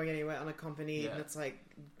dark, no going anywhere unaccompanied. And it's like,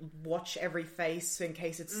 watch every face in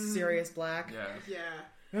case it's Sirius Black. Yeah.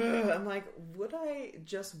 I'm like, would I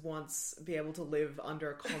just once be able to live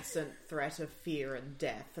under a constant threat of fear and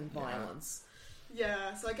death and violence?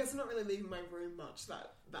 Yeah, so I guess I'm not really leaving my room much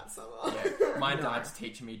that summer. Yeah. My dad's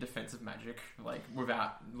teaching me defensive magic,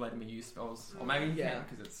 without letting me use spells. Or maybe he can,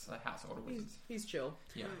 because it's a household of wizards. He's chill.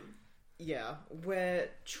 Yeah. Yeah, we're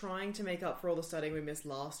trying to make up for all the studying we missed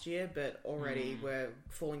last year, but already we're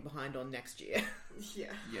falling behind on next year.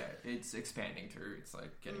 Yeah. Yeah, it's expanding too. It's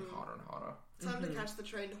getting harder and harder. Time to catch the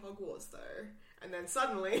train to Hogwarts, though. And then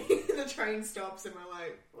suddenly, the train stops and we're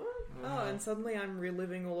like, what? Oh, and suddenly I'm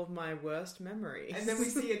reliving all of my worst memories. And then we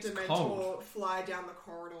see a Dementor cold. fly down the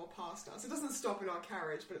corridor past us. It doesn't stop in our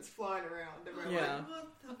carriage, but it's flying around. And we're like,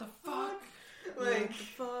 what the fuck?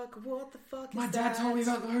 What the fuck My is dad that? told me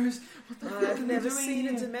about those. What the fuck I've are never they doing seen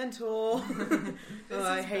a here? Dementor.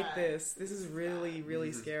 I hate bad. this. This is really, really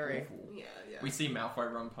This is scary. awful. Yeah. We see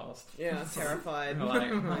Malfoy run past. Yeah, terrified. We're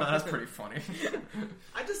like, oh, that's pretty funny.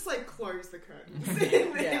 I just close the curtains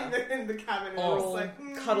Yeah. in the cabin. We're And all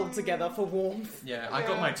it's cuddled together for warmth. Yeah, I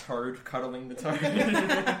got my toad cuddling the toad.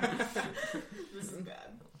 This is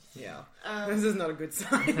bad. Yeah. This is not a good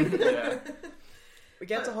sign. Yeah. We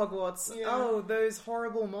get to Hogwarts. Yeah. Oh, those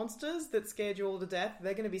horrible monsters that scared you all to death,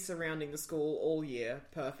 they're going to be surrounding the school all year.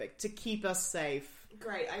 Perfect. To keep us safe.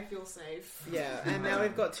 Great, I feel safe. Yeah, and now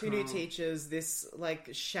we've got two new teachers, this,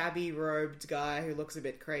 shabby robed guy who looks a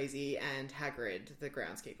bit crazy, and Hagrid, the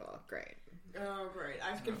groundskeeper. Great. Oh, great.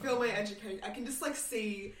 I can feel my education. I can just,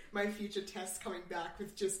 see my future tests coming back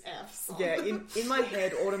with just Fs. Yeah, in my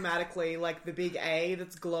head, automatically, the big A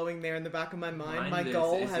that's glowing there in the back of my mind, my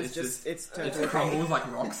goal has it's turned to a B. crumbles like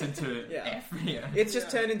rocks into Yeah. F. Yeah. It's just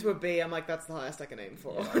turned into a B. I'm like, that's the highest I can aim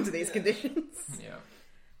for under these conditions. Yeah.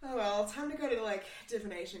 Oh well, time to go to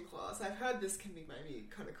divination class. I've heard this can be maybe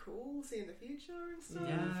kind of cool, see in the future and stuff.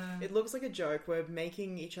 Yeah. It looks like a joke. We're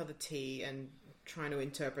making each other tea and trying to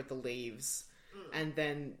interpret the leaves. And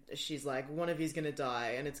then she's like, one of you's gonna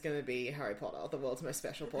die, and it's gonna be Harry Potter, the world's most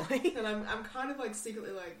special boy. And I'm kind of secretly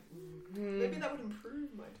maybe that would improve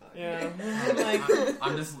my time. Yeah.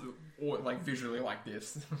 I'm just visually like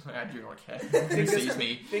this. I do not care. Who sees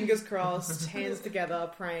me? Fingers crossed, hands together,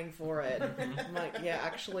 praying for it. I'm like, yeah,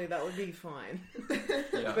 actually, that would be fine.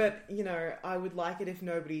 Yeah. But, I would like it if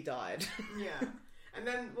nobody died. Yeah. And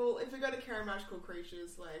then, if we go to Care Magical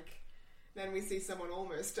Creatures, then we see someone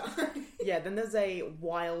almost die. Yeah, then there's a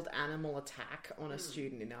wild animal attack on a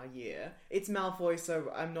student in our year. It's Malfoy, so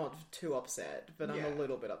I'm not too upset, but I'm a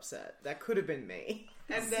little bit upset. That could have been me.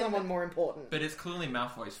 And then someone more important. But it's clearly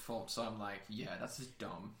Malfoy's fault, so I'm like, yeah, that's just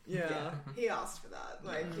dumb. Yeah. He asked for that.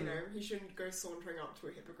 He shouldn't go sauntering up to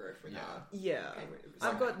a hippogriff without... Yeah.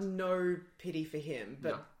 I've got no pity for him,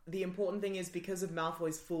 but the important thing is because of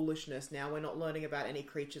Malfoy's foolishness now, we're not learning about any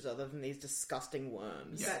creatures other than these disgusting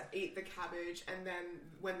worms. that eat the cabbage, and then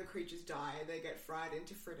when the creatures die, they get fried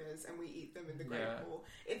into fritters, and we eat them in the Great Hall.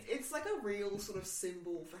 It's like a real sort of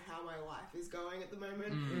symbol for how my life is going at the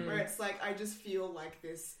moment, where it's I just feel like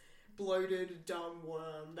this bloated, dumb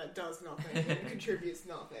worm that does nothing and contributes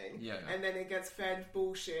nothing. Yeah. And then it gets fed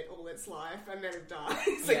bullshit all its life, and then it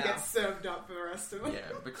dies. It gets served up for the rest of it.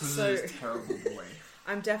 Yeah, because of this terrible boy.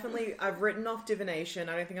 I've written off divination.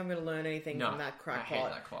 I don't think I'm going to learn anything from that crackpot. I hate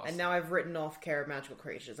that class. And now I've written off Care of Magical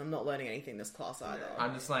Creatures. I'm not learning anything this class either.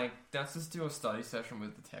 I'm just let's just do a study session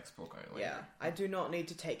with the textbook only. Yeah, I do not need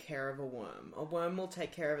to take care of a worm. A worm will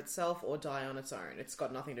take care of itself or die on its own. It's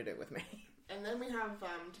got nothing to do with me. And then we have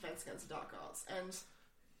Defense Against the Dark Arts, and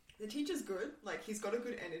The teacher's good. Like, he's got a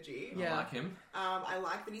good energy. Yeah. I like him. I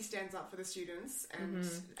like that he stands up for the students and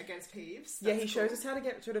against peeves. Yeah, That's he shows cool. us how to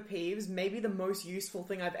get rid of peeves. Maybe the most useful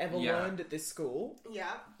thing I've ever Yeah. learned at this school.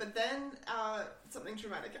 Yeah, but then something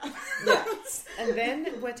traumatic happens. Yeah. And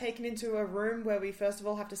then we're taken into a room where we first of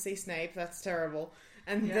all have to see Snape. That's terrible.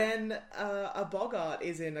 And then a Bogart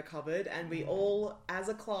is in a cupboard, and we all, as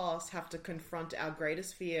a class, have to confront our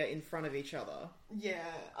greatest fear in front of each other. Yeah,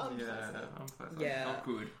 unpleasant. Unpleasant. Yeah. Not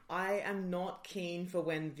good. I am not keen for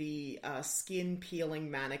when the skin-peeling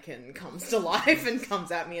mannequin comes to life and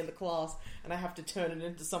comes at me in the class, and I have to turn it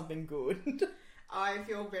into something good. I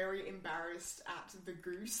feel very embarrassed at the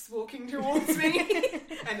goose walking towards me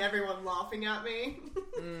and everyone laughing at me.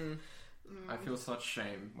 I feel such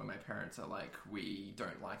shame when my parents are like, we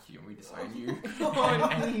don't like you and we disown you.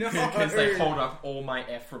 Oh, no. Because they hold up all my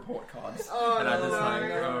F report cards. Oh, and I'm just no.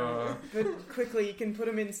 like, oh. But quickly, you can put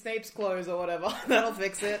him in Snape's clothes or whatever. That'll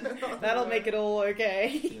fix it. That'll make it all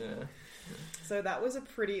okay. Yeah. So that was a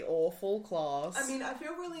pretty awful class. I mean, I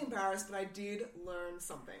feel really embarrassed, but I did learn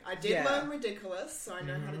something. I did Yeah. learn ridiculous, so I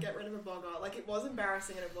know how to get rid of a Bogart. Like, it was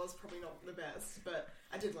embarrassing and it was probably not the best, but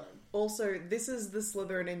I did learn. Also, this is the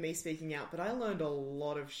Slytherin in me speaking out, but I learned a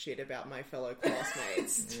lot of shit about my fellow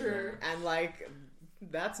classmates. True. And, like,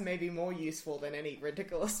 that's maybe more useful than any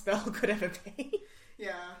ridiculous spell could ever be.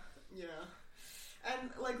 Yeah, yeah.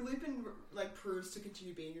 And, like, Lupin, like, proves to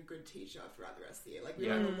continue being a good teacher throughout the rest of the year. Like, we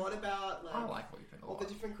learn a lot about, like, I like Lupin a all lot. the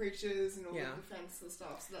different creatures and all Yeah. the defense and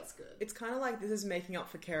stuff, so that's good. It's kind of like this is making up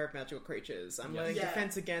for care of magical creatures. I'm learning Yeah.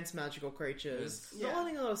 defense against magical creatures. Yeah. Not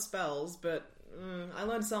learning a lot of spells, but I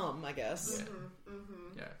learned some, I guess. Yeah.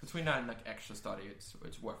 Yeah. Between that and like extra study,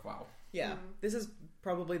 it's worthwhile. Yeah. This is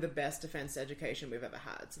probably the best defense education we've ever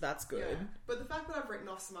had, so that's good. Yeah. But the fact that I've written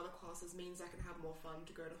off some other classes means I can have more fun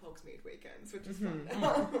to go to Hogsmeade weekends, which is fun.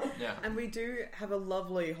 Yeah. And we do have a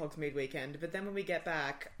lovely Hogsmeade weekend, but then when we get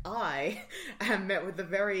back, I am met with the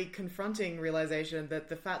very confronting realization that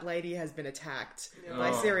the fat lady has been attacked by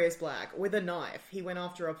Oh. Sirius Black with a knife. He went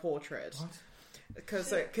after a portrait. What?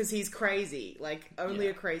 Because he's crazy. Like, only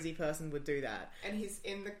Yeah. a crazy person would do that. And he's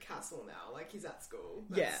in the castle now, like he's at school.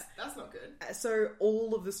 Yeah. That's not good. So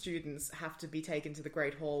all of the students have to be taken to the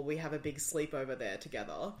Great Hall. We have a big sleepover there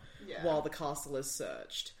together Yeah. while the castle is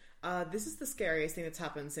searched. This is the scariest thing that's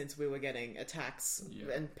happened since we were getting attacks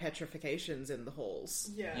and petrifications in the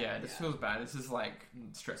halls. Yeah. Yeah, this feels bad. This is like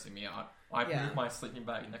stressing me out. I moved my sleeping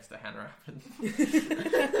bag next to Han Rapid.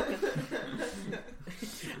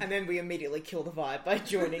 And then we immediately kill the vibe by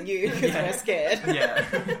joining you because we're scared. Yeah.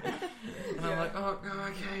 And I'm like, oh,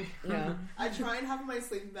 okay. Yeah. I try and have my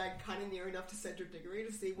sleeping bag kind of near enough to Cedric Diggory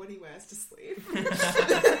to see what he wears to sleep.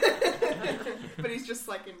 But he's just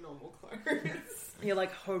like in normal clothes. You're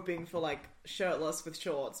like hoping for like shirtless with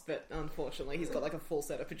shorts, but unfortunately he's got like a full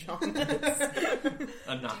set of pajamas.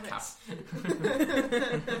 A nightcap.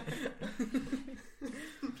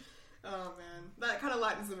 Oh man, that kind of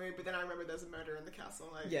lightens the mood. But then I remember there's a murder in the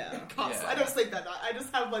castle. And I Yeah. can't. Yeah. I don't sleep that night. I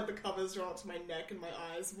just have like the covers drawn up to my neck and my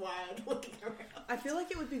eyes wide, looking around. I feel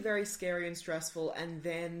like it would be very scary and stressful, and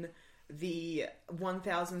then the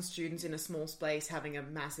 1,000 students in a small space having a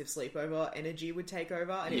massive sleepover energy would take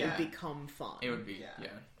over, and it Yeah. would become fun. It would be, Yeah.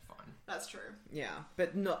 fine. That's true. Yeah,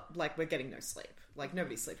 but not like we're getting no sleep. Like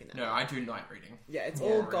nobody's sleeping that No, night. I do night reading. Yeah, it's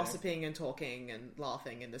all gossiping and talking and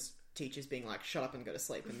laughing, and the teachers being like, "Shut up and go to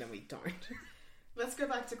sleep," and then we don't. Let's go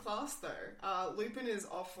back to class though. Lupin is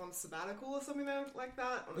off on sabbatical or something like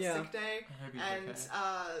that on a Yeah. sick day, I hope he's and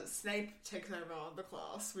okay. Snape takes over the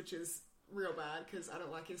class, which is real bad because I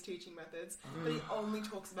don't like his teaching methods. But he only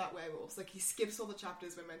talks about werewolves. Like he skips all the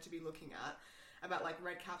chapters we're meant to be looking at about like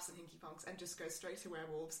red caps and hinky punks and just goes straight to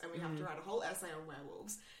werewolves, and we have to write a whole essay on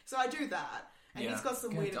werewolves. So I do that. And Yeah. he's got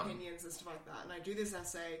some Get weird done. opinions and stuff like that. And I do this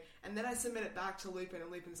essay, and then I submit it back to Lupin, and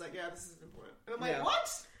Lupin's like, yeah, this is important. And I'm like, Yeah.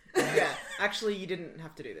 what? Yeah, actually, you didn't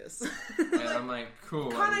have to do this. And I'm like, cool.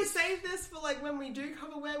 Can't I save this for like when we do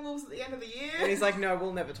cover werewolves at the end of the year? And he's like, "No,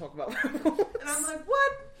 we'll never talk about werewolves." And I'm like,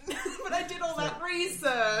 what? But I did all that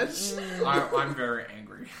research. I'm very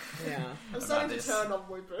angry. "Yeah, I'm starting to this. turn on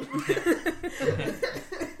Lupin.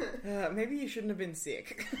 maybe you shouldn't have been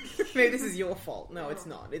sick. Maybe this is your fault." No, it's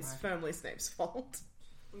not. It's firmly Snape's fault.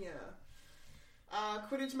 Yeah.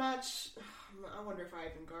 Quidditch match. I wonder if I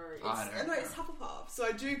even go. I don't No, know. it's Hufflepuff, so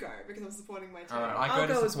I do go because I'm supporting my team. Alright, I'll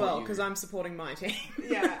go to as support well you. because I'm supporting my team.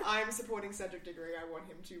 Yeah, I'm supporting Cedric Diggory. I want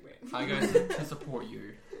him to win. I go to support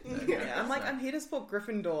you. Yeah, I'm here to support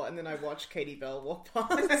Gryffindor, and then I watch Katie Bell walk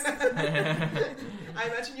past. I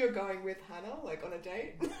imagine you're going with Hannah, like on a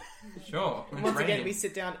date. Sure. It's Once again, raining. we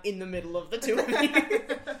sit down in the middle of the two of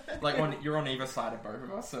you. Like you're on either side of both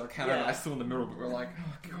of us, so Hannah and I still in the middle, but we're like,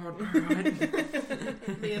 oh god,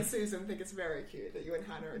 alright. Me and Susan think it's very cute that you and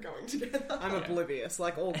Hannah are going together. I'm oblivious,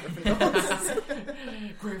 like all Gryffindors.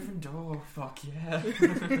 Gryffindor, fuck yeah.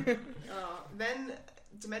 Then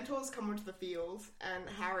Dementors come onto the field, and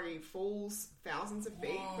Harry falls thousands of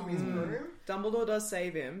feet from his room. Dumbledore does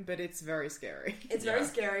save him, but it's very scary. It's very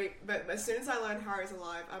scary, but as soon as I learn Harry's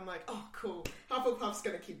alive, I'm like, oh, cool. Hufflepuff's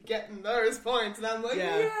gonna keep getting those points. And I'm like,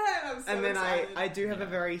 yeah. I'm so And then excited. I do have a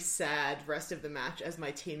very sad rest of the match as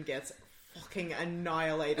my team gets fucking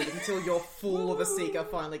annihilated until your fool of a Seeker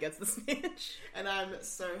finally gets the snitch. And I'm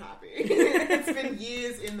so happy. It's been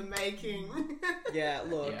years in the making. Yeah,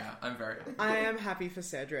 look. Yeah, I'm very happy. I am happy for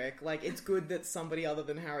Cedric. Like, it's good that somebody other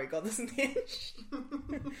than Harry got the snitch.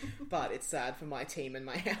 But it's sad for my team and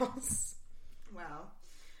my house.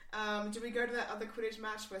 Wow. Do we go to that other Quidditch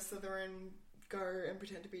match where Slytherin go and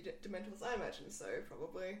pretend to be Dementors? I imagine so,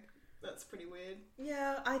 probably. That's pretty weird.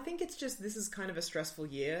 Yeah, I think it's just this is kind of a stressful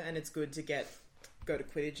year, and it's good to go to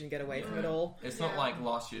Quidditch and get away from it all. It's not like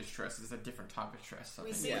last year's stress, it's a different type of stress. I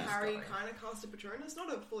We think see is Harry going. kind of cast a Patronus,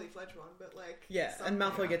 not a fully fledged one, but like... Yeah, and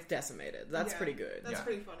Malfoy gets decimated. That's pretty good. That's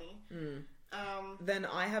pretty funny. Then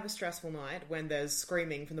I have a stressful night when there's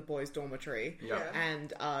screaming from the boys' dormitory,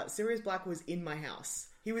 and Sirius Black was in my house.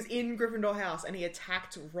 He was in Gryffindor house, and he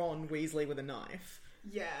attacked Ron Weasley with a knife.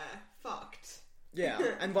 Yeah, fucked. Yeah,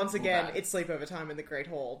 and once again, bad. it's sleepover time in the Great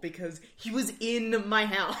Hall because he was in my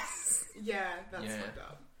house. Yeah, that's Yeah. fucked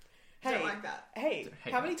up. Hey, Don't like that. Hey,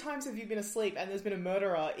 Hate how that. many times have you been asleep and there's been a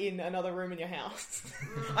murderer in another room in your house?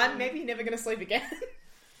 I'm maybe never going to sleep again.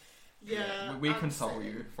 Yeah. We console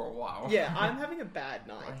you for a while. Yeah, I'm having a bad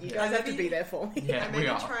night. You Yeah. guys have to Maybe- be there for me. Yeah, And we maybe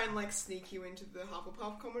are. try and like sneak you into the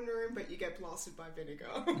Hufflepuff common room, but you get blasted by vinegar.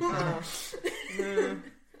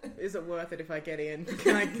 Is it worth it if I get in?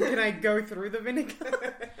 Can I go through the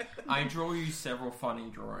vinegar? I draw you several funny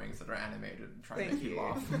drawings that are animated and try to Thank make you you.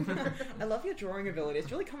 laugh. I love your drawing ability.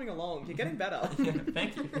 It's really coming along. You're getting better.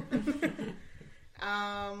 Thank you.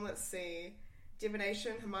 Let's see.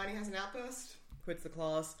 Divination, Hermione has an outburst. Quits the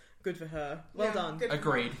class. Good for her. Well Yeah, done. good for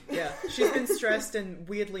Agreed. Yeah, she's been stressed and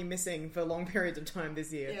weirdly missing for long periods of time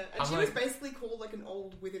this year. Yeah, and I'm she like- was basically called like an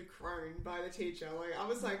old withered crone by the teacher. Like, I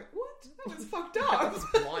was like, what? That was fucked up.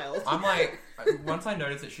 That's wild. I'm like, once I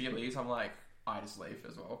notice that she leaves, I'm like, I just leave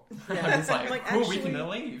as well. Yeah. I'm just like, Like, cool, we actually- can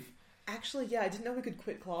leave. Actually, yeah, I didn't know we could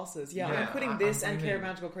quit classes. Yeah, Yeah, I'm quitting I'm this and leaving. Care of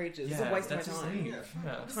Magical Creatures. It's Yeah, a waste of my that's just time. leave.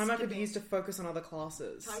 Yeah. Time I could use to focus on other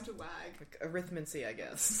classes. Time to wag. Like arithmancy, I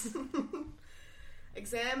guess.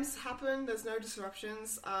 Exams happen, there's no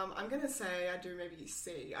disruptions. I'm gonna say I do maybe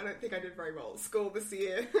C. I don't think I did very well at school this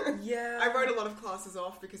year. Yeah. I wrote a lot of classes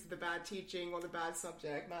off because of the bad teaching or the bad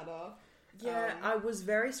subject matter. Yeah, I was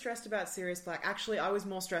very stressed about Sirius Black. Actually, I was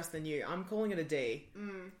more stressed than you. I'm calling it a D.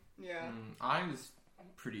 Yeah. I was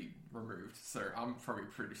pretty removed, so I'm probably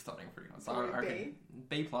pretty studying pretty hard. So Probably I reckon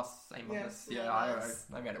B plus, A minus. Yeah, Yeah, nice.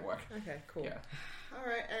 I made it work. Okay, cool. Yeah.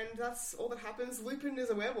 Alright, and that's all that happens. Lupin is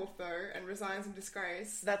a werewolf though, and resigns in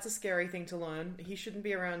disgrace. That's a scary thing to learn. He shouldn't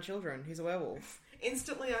be around children. He's a werewolf.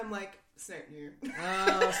 Instantly I'm like, Snape knew.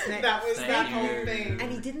 Oh, Snape. That was Snape that knew. whole thing. And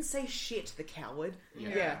he didn't say shit, the coward.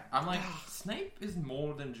 Yeah. I'm like, Snape is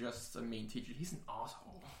more than just a mean teacher. He's an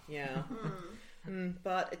asshole. Yeah.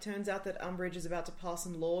 But it turns out that Umbridge is about to pass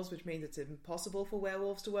some laws which means it's impossible for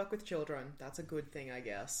werewolves to work with children. That's a good thing, I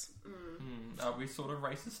guess. Are we sort of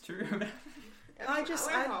racist too? I went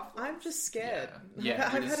half. I'm just scared. Yeah. Yeah,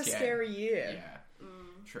 I've you're had a scared. scary year. Yeah.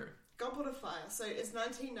 True. Goblet of Fire. So it's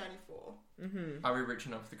 1994. Are we rich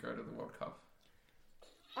enough to go to the World Cup?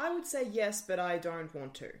 I would say yes, but I don't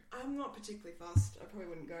want to. I'm not particularly fussed. I probably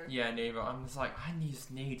wouldn't go. Yeah, neither. I'm just like, I just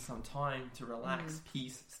need some time to relax,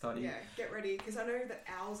 peace, study. Yeah, get ready because I know that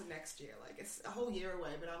ours are next year. Like it's a whole year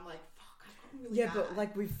away, but I'm like, fuck, I've gotten really Yeah, bad. but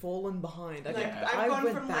like we've fallen behind. Like, Yeah. I've I gone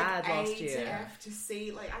went from bad like A last year. to F to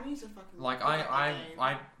C. Like I need to fucking Like look at I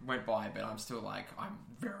my game. went by, but I'm still like, I'm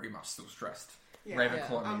very much still stressed. Yeah.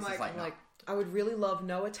 Ravenclaw I'm means it's like- like, I would really love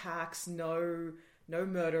no attacks, no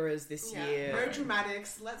murderers this year. No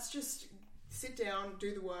dramatics. Let's just sit down,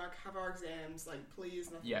 do the work, have our exams. Like please,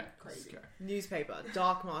 nothing yeah, crazy. let's go. Newspaper,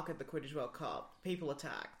 dark market, the Quidditch World Cup, people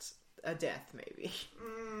attacked, a death maybe.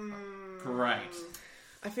 Great.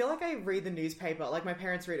 I feel like I read the newspaper, like my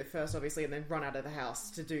parents read it first, obviously, and then run out of the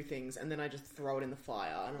house to do things, and then I just throw it in the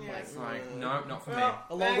fire, and I'm It's like, no, not for me. Well,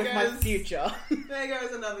 along with there my goes- future. There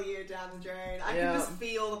goes another year down the drain. I Yeah. can just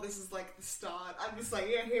feel that this is like the start. I'm just like,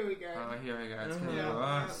 yeah, here we go. Oh, here we go. It's gonna be Yeah.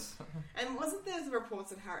 worse. And wasn't there some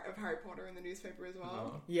reports of Harry Potter in the newspaper as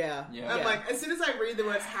well? No. Yeah. Yeah. I'm like, as soon as I read the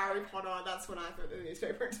words Harry Potter, that's when I throw the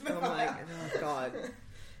newspaper into the I'm fire. like, oh god.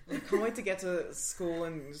 I can't wait to get to school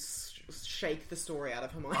and shake the story out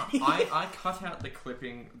of Hermione. I cut out the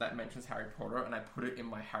clipping that mentions Harry Potter and I put it in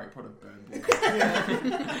my Harry Potter burn book.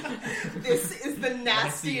 This is the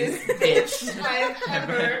nastiest bitch I have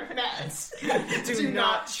ever met. Do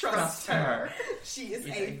not trust her. She is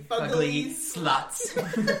a fugly slut.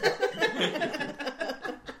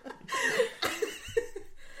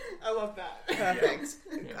 I love that. Perfect.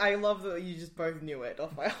 I love that you just both knew it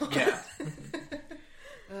off by heart. Yeah.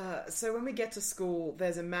 So when we get to school,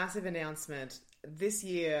 there's a massive announcement. This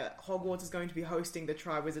year, Hogwarts is going to be hosting the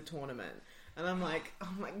Triwizard Tournament. And I'm like,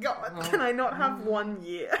 oh my god, can I not have 1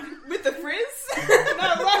 year? With the frizz?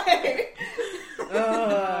 No way!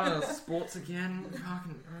 Sports again.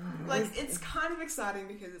 Fucking. Like, it's kind of exciting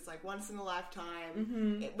because it's like once in a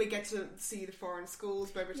lifetime. We get to see the foreign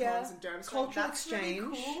schools, Beauxbatons Yeah. and Durmstrang. Cultural That's exchange.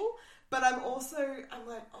 really cool. But I'm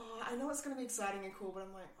like, oh, I know it's going to be exciting and cool, but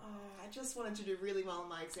I'm like, oh, I just wanted to do really well in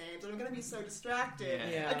my exams. And I'm going to be so distracted.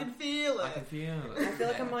 Yeah. I can feel it. I can feel it. I feel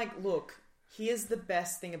like I'm like, look, here's the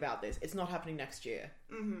best thing about this. It's not happening next year.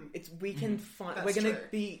 It's we can find. That's We're going to true.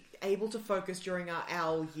 be able to focus during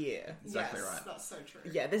our year. Exactly yes, right. That's so true.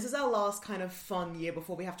 Yeah, this is our last kind of fun year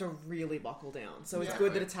before we have to really buckle down. So it's Yeah.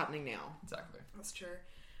 good that it's happening now. Exactly. That's true.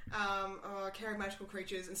 Caring magical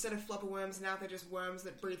creatures. Instead of flubber worms, now they're just worms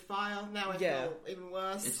that breathe fire. Now I Yeah. feel even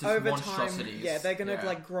worse. It's just Over time, monstrosities. yeah, they're gonna Yeah.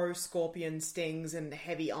 like grow scorpion stings and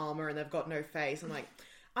heavy armor, and they've got no face. I'm like,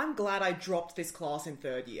 I'm glad I dropped this class in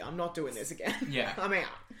third year. I'm not doing this again. Yeah. I'm out.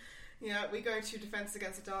 Yeah, we go to Defense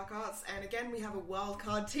Against the Dark Arts, and again we have a wild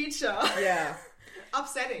card teacher. Yeah.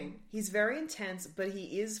 Upsetting. He's very intense, but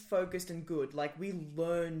he is focused and good. Like, we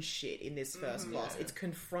learn shit in this first class. It's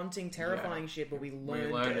confronting, terrifying shit, but we We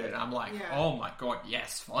learned learned it. it. I'm like, Yeah. oh my god,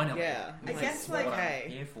 yes, finally. Yeah. I guess, like, okay.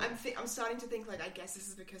 I'm here for. I'm starting to think, like, I guess this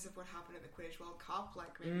is because of what happened at the Quidditch World Cup.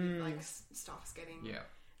 Like, maybe, like, stuff's getting... Yeah.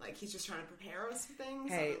 Like, he's just trying to prepare us for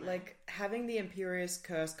things. I Hey, don't know. like, having the Imperious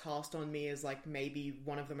Curse cast on me is, like, maybe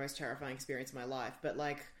one of the most terrifying experiences of my life. But,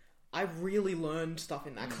 like, I really learned stuff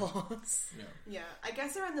in that class. Yeah. Yeah, I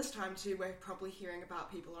guess around this time, too, we're probably hearing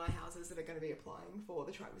about people in our houses that are going to be applying for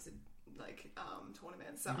the Triwizard, like,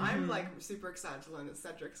 tournament. So I'm, like, super excited to learn that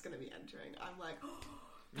Cedric's going to be entering. I'm like, oh,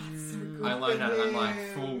 that's so good I learned for that I'm like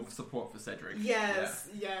him. full support for Cedric. Yes,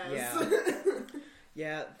 yes. Yeah.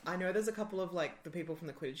 Yeah, I know there's a couple of, like, the people from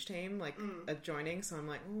the Quidditch team, like, are joining, so I'm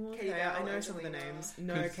like, oh, Katie okay, I Bell, know some of the Angelina. names.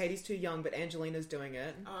 No, 'Cause- Katie's too young, but Angelina's doing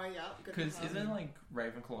it. Oh, yeah. Good for Because her. isn't like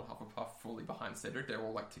Ravenclaw and Hufflepuff fully behind Cedric? They're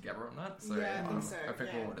all like together on that. So Yeah, I think so, I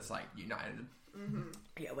think yeah. we're all just like united.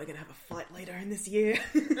 Yeah, we're gonna have a fight later in this year.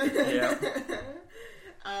 Yeah.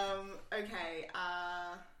 Okay,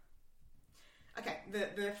 okay,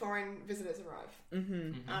 the foreign visitors arrive.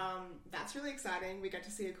 That's really exciting. We get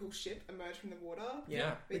to see a cool ship emerge from the water.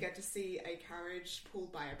 Yeah. We get to see a carriage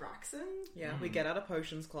pulled by a Braxton. Yeah, we get out of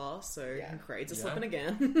potions class, so Yeah. grades are Yeah. slipping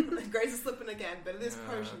again. Grace is slipping again, but it is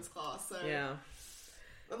potions class, so Yeah.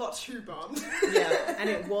 I'm not too bummed. Yeah, and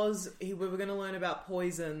it was, we were going to learn about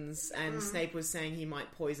poisons, and Snape was saying he might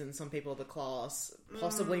poison some people of the class,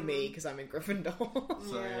 possibly me, because I'm in Gryffindor.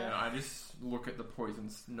 So Yeah. yeah, I just look at the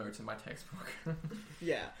poisons notes in my textbook.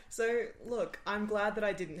 Yeah, so look, I'm glad that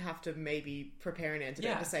I didn't have to maybe prepare an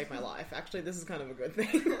antidote Yeah. to save my life. Actually, this is kind of a good thing.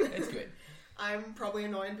 It's good. I'm probably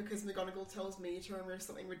annoyed because McGonagall tells me to remove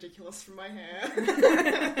something ridiculous from my hair.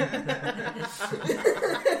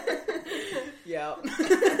 Yeah.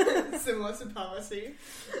 Similar to Percy.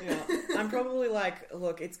 Yeah. I'm probably like,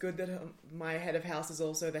 look, it's good that my head of house is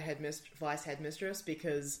also the vice headmistress,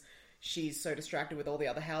 because she's so distracted with all the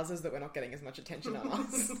other houses that we're not getting as much attention on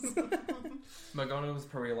us. McGonagall's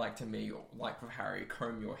probably like to me, like with Harry,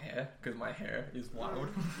 comb your hair because my hair is wild.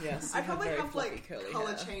 Yes. I you probably very have fluffy, like curly color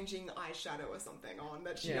hair. changing eyeshadow or something on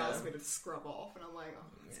that she Yeah. asks me to scrub off, and I'm like, oh,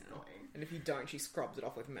 it's annoying. And if you don't, she scrubs it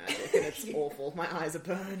off with magic, and it's awful. My eyes are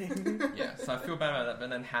burning. Yeah, so I feel bad about that. But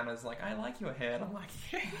then Hannah's like, I like your hair, and I'm like,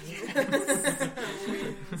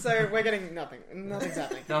 So we're getting nothing. Nothing's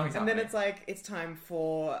happening. Nothing's And then happening. it's like, it's time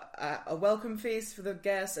for a welcome feast for the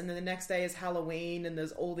guests, and then the next day is Halloween, and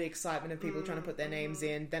there's all the excitement of people trying to put their names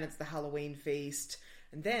in. Then it's the Halloween feast.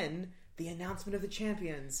 And then the announcement of the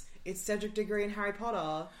champions. It's Cedric Diggory and Harry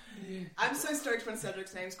Potter. I'm so stoked when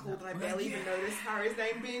Cedric's name's called that I barely even noticed Harry's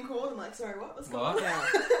name being called. I'm like, sorry, what? What's going on? Yeah.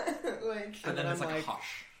 Like, And then I'm it's like like- a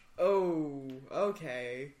hush. Oh,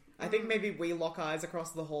 okay. I think maybe we lock eyes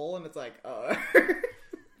across the hall and it's like, oh.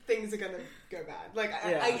 things are gonna go bad. Like,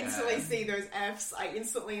 Yeah. I instantly see those Fs.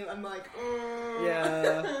 I'm like,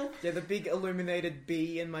 Yeah. Yeah, the big illuminated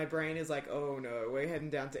B in my brain is like, oh no, we're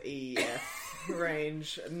heading down to E, F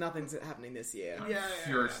range. Nothing's happening this year. Yeah.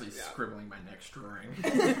 Furiously scribbling my next drawing.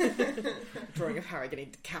 Drawing of Harry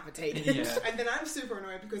getting decapitated. Yeah. And then I'm super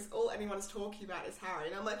annoyed because all anyone's talking about is Harry.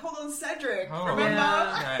 And I'm like, hold on, Cedric, Oh. remember?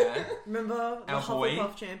 Yeah. Remember the Our boy?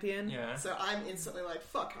 Hufflepuff champion? Yeah. So I'm instantly like,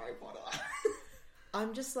 fuck Harry Potter.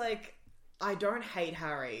 I'm just like, I don't hate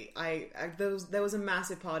Harry. There was a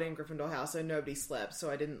massive party in Gryffindor House, so nobody slept, so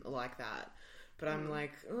I didn't like that. But I'm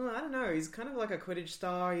like, oh, I don't know. He's kind of like a Quidditch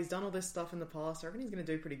star. He's done all this stuff in the past. I reckon he's going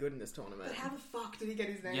to do pretty good in this tournament. But how the fuck did he get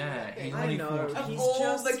his name Yeah, in that thing? he's I only know. 14. Of He's all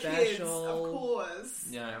just the kids, special. of course.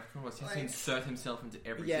 Yeah, of course. He has to Like- insert himself into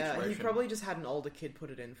every Yeah, situation. he probably just had an older kid put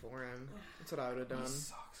it in for him. That's what I would have done. He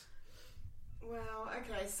sucks. Well,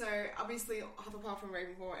 okay, so obviously Hufflepuff and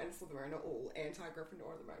Ravenclaw and Slytherin are all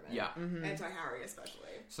anti-Gryffindor at the moment. Yeah. Mm-hmm. Anti-Harry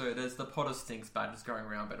especially. So there's the Potter Stinks badges going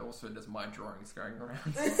around, but also there's my drawings going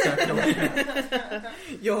around. Circulating.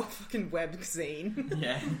 Your fucking web zine.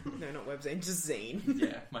 Yeah. No, not web zine, just zine.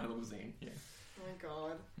 Yeah, my little zine. Yeah. Oh my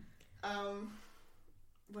god.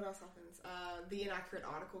 What else happens? The inaccurate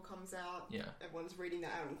article comes out. Yeah. Everyone's reading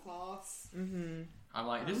that out in class. I'm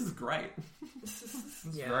like, this is great. It's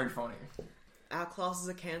Yeah. very funny. Our classes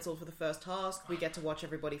are cancelled for the first task. We get to watch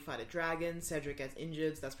everybody fight a dragon. Cedric gets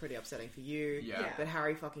injured, so that's pretty upsetting for you. Yeah. But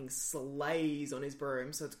Harry fucking slays on his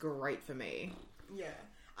broom, so it's great for me. Yeah.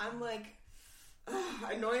 I'm like,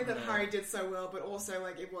 annoyed that Yeah. Harry did so well, but also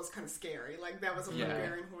like it was kind of scary. Like that was a Yeah.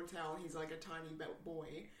 Hungarian Hornell. He's like a tiny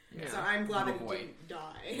boy. Yeah. So I'm glad that Little he boy. didn't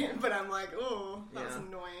die. But I'm like, oh, that's Yeah.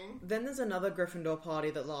 annoying. Then there's another Gryffindor party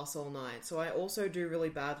that lasts all night, so I also do really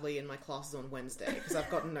badly in my classes on Wednesday because I've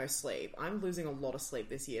gotten no sleep. I'm losing a lot of sleep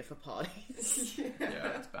this year for parties.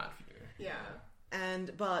 Yeah, it's bad for you. Yeah.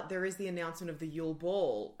 But there is the announcement of the Yule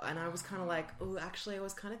Ball, and I was kind of like, oh, actually, I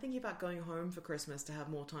was kind of thinking about going home for Christmas to have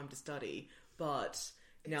more time to study, but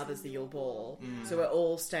now there's the Yule Ball, so we're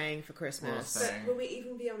all staying for Christmas. staying. But will we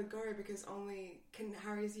even be able to go? Because can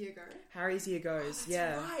Harry's year go? Harry's year goes,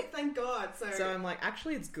 yeah. Right, thank God. So I'm like,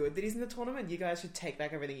 actually, it's good that he's in the tournament. You guys should take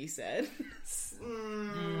back everything you said.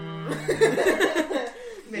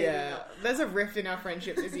 Maybe Yeah, not. there's a rift in our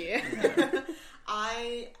friendship this year.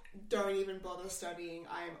 I don't even bother studying.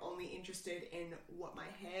 I am only interested in what my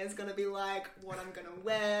hair's gonna be like, what I'm gonna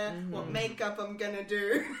wear, what makeup I'm gonna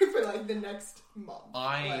do for like the next month.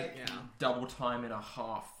 I Like, double time and a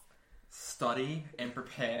half study and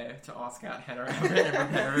prepare to ask out Hannah and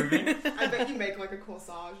prepare everything. I bet you make like a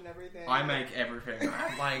corsage and everything. I make everything.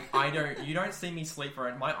 Like, you don't see me sleep for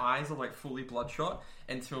it. My eyes are like fully bloodshot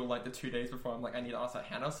until like the 2 days before I'm like, I need to ask out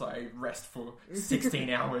Hannah, so I rest for 16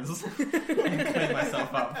 hours and clean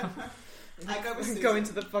myself up. I go with Susan. Go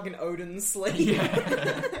into the fucking Odin sleep.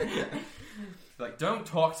 Yeah. Like, don't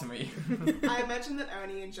talk to me. I imagine that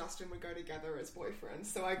Ernie and Justin would go together as boyfriends,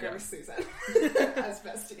 so I go Yeah. with Susan as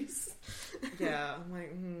besties. Yeah, I'm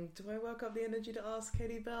like, do I work up the energy to ask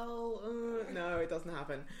Katie Bell? No, it doesn't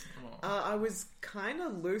happen. I was kind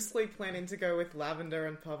of loosely planning to go with Lavender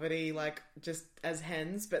and Poverty, like, just as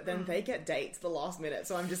hens, but then they get dates the last minute,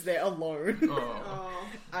 so I'm just there alone. Oh. Oh,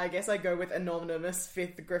 I guess I go with anonymous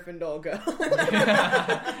 5th Gryffindor girl.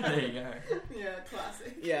 There you go. yeah,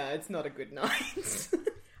 classic. Yeah, it's not a good night.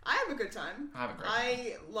 I have a good time. I have a great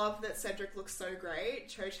I love that Cedric looks so great.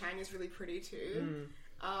 Cho Chang is really pretty too.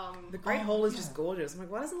 The Great Hall is just gorgeous. I'm like,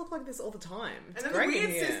 why does it look like this all the time? It's And then the great in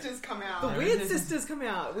Weird here. Sisters come out. The Weird Sisters come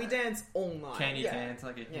out. We dance all night. Candy Yeah. dance,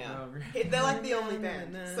 like a Yeah. They're like the only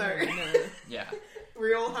band. So Yeah.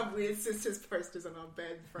 we all have Weird Sisters posters on our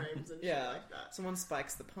bed frames and shit Yeah. like that. Someone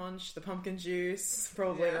spikes the punch, the pumpkin juice,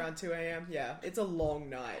 probably Yeah. around 2 a.m. Yeah, it's a long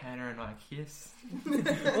night. Hannah and I kiss.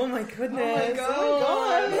 Oh my goodness.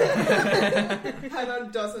 God. Hannah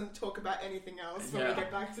doesn't talk about anything else when we Yeah.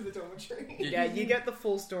 get back to the dormitory. Yeah, you get the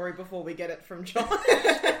full story before we get it from John.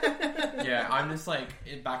 Yeah, I'm just like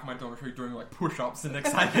in back of my dormitory doing like push-ups and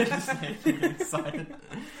excited, just like, excited.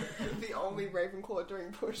 The only Ravenclaw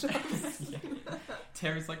doing push-ups. Yeah.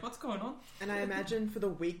 Terry's like, what's going on? And I imagine for the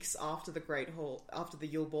weeks after after the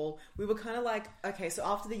Yule Ball, we were kind of like, okay, so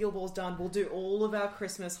after the Yule Ball's done, we'll do all of our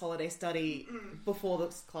Christmas holiday study before the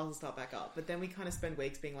classes start back up. But then we kind of spend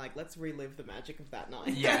weeks being like, let's relive the magic of that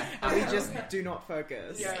night. Yeah. And we just do not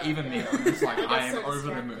focus. Yeah. Even me, I'm just like, I am so over the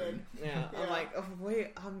distracted. moon. Yeah. I'm Yeah.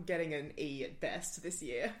 like, I'm getting an E at best this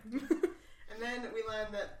year. And then we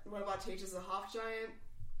learned that one of our teachers is a half giant.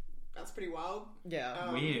 That's pretty wild.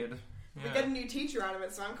 Yeah. Weird. We Yeah. get a new teacher out of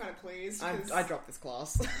it, so I'm kind of pleased. 'cause, I dropped this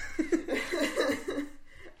class.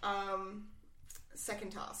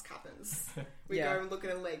 second task happens. We Yeah. go and look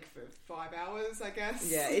at a lake for 5 hours, I guess.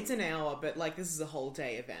 Yeah, it's an hour, but like this is a whole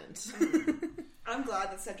day event. I'm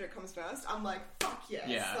glad that Cedric comes first. I'm like, fuck yes.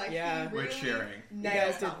 Yeah. Like, Yeah. he We're really cheering. You nailed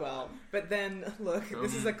guys did that well. one. But then, look,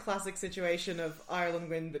 this is a classic situation of Ireland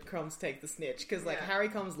win, but Crumbs take the snitch. Because, like, Yeah. Harry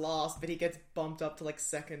comes last, but he gets bumped up to, like,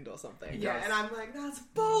 second or something. Yeah, does. and I'm like, that's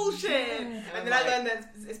bullshit. And I'm then I like- learned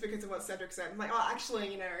that it's because of what Cedric said. I'm like, oh,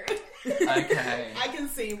 actually, Okay. I can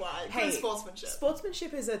see why. Hey, Good sportsmanship.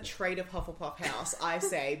 Sportsmanship is a trait of Hufflepuff House. I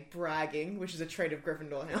say bragging, which is a trait of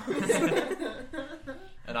Gryffindor House.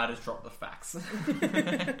 And I just dropped the facts. Oh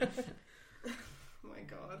my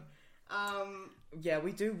god. Yeah,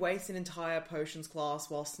 we do waste an entire potions class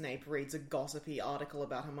while Snape reads a gossipy article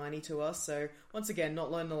about Hermione to us. So, once again,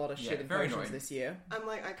 not learning a lot of Yeah, shit in very potions annoying. this year. I'm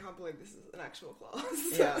like, I can't believe this is an actual class.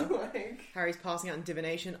 Yeah. Like, Harry's passing out in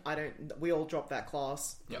divination. We all drop that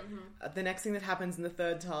class. Yep. The next thing that happens in the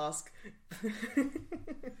third task.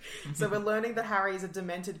 So we're learning that Harry is a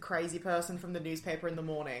demented, crazy person from the newspaper in the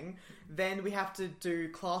morning. Then we have to do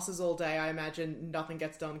classes all day. I imagine nothing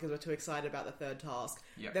gets done because we're too excited about the third task.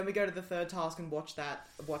 Yep. Then we go to the third task and watch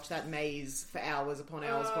that maze for hours upon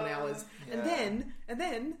hours upon hours. Yeah. And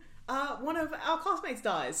then one of our classmates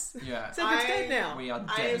dies. Yeah. Cedric's dead now. We are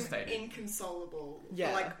I am devastated. inconsolable Yeah.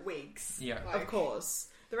 for like weeks. Yeah. Like, Of course.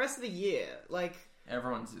 The rest of the year, like...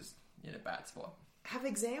 Everyone's just in a bad spot. Have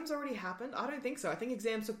exams already happened? I don't think so. I think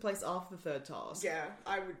exams took place after the third task. Yeah,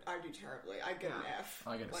 I do terribly. I get an F.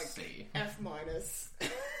 I get a like, C. F minus.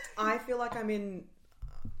 I feel like I'm in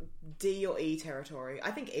D or E territory.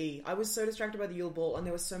 I think E. I was so distracted by the Yule Ball, and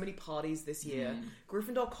there were so many parties this year.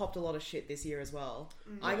 Gryffindor copped a lot of shit this year as well.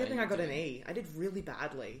 I Yeah, think I you got an did. E. I did really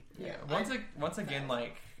badly. Yeah. Once again,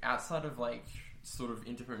 like outside of like sort of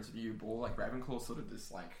interference with you, ball like Ravenclaw sort of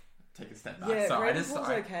just like take a step back. Yeah, so Ravenclaw's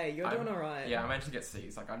okay. You're doing I'm- alright. Yeah, I managed to get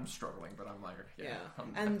C's. Like I'm struggling, but I'm like, Yeah.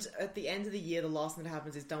 I'm- And at the end of the year, the last thing that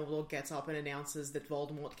happens is Dumbledore gets up and announces that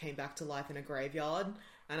Voldemort came back to life in a graveyard.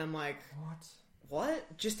 And I'm like,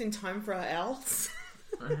 what? Just in time for our owls?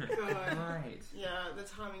 God. Right. Yeah, the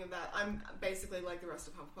timing of that. I'm basically like the rest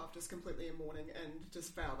of Hufflepuff, just completely in mourning and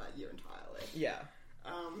just fail that year entirely. Yeah.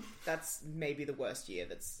 Um, That's maybe the worst year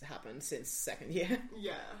that's happened since second year.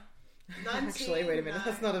 yeah. Actually, wait a minute.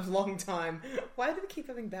 That's not a long time. Why do we keep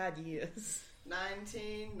having bad years?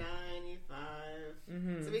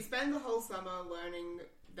 1995. So we spend the whole summer learning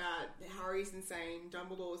that Harry's insane,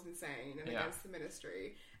 Dumbledore's insane, and Yeah. against the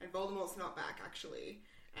Ministry, and Voldemort's not back actually,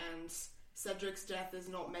 and Cedric's death is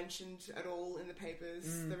not mentioned at all in the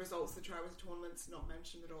papers. The results of the Triwizard Tournament's not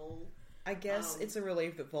mentioned at all. I guess it's a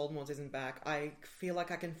relief that Voldemort isn't back. I feel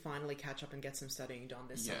like I can finally catch up and get some studying done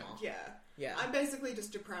this Yeah. summer. Yeah. Yeah. I'm basically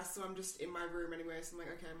just depressed, so I'm just in my room anyway, so I'm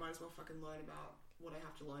like, okay, I might as well fucking learn about what I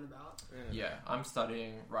have to learn about. Yeah, I'm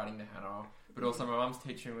studying writing the Hannah, but also my mum's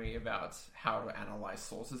teaching me about how to analyze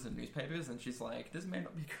sources in newspapers, and she's like, "This may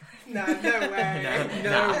not be correct." No, no way.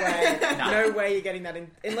 No way. No way you're getting that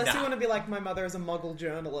in. Unless you Nah. want to be like my mother as a muggle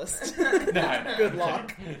journalist. No. Good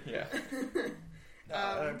luck. Yeah. No,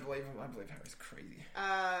 I don't believe him. I believe Harry's crazy.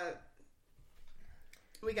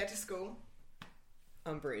 We get to school.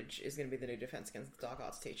 Umbridge is going to be the new Defense Against the Dark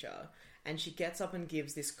Arts teacher, and she gets up and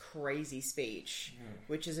gives this crazy speech,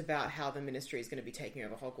 which is about how the Ministry is going to be taking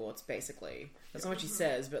over Hogwarts, basically. That's not what she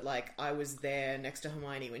says, but, like, I was there next to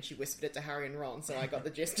Hermione when she whispered it to Harry and Ron, so I got the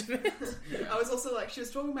gist of it. I was also like, she was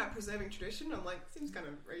talking about preserving tradition. I'm like, seems kind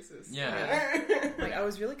of racist. Yeah. Like, I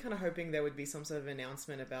was really kind of hoping there would be some sort of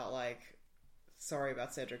announcement about, like, sorry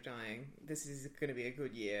about Cedric dying. This is going to be a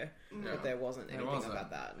good year. But there wasn't It anything wasn't. about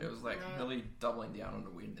that. It was like really doubling down on the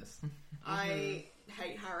weirdness. I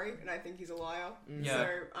hate Harry, and I think he's a liar. Yeah. So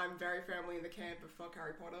I'm very firmly in the camp of fuck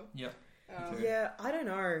Harry Potter. Yep. Yeah, I don't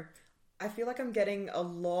know. I feel like I'm getting a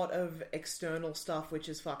lot of external stuff, which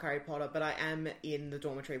is fuck Harry Potter, but I am in the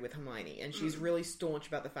dormitory with Hermione, and she's really staunch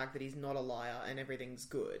about the fact that he's not a liar and everything's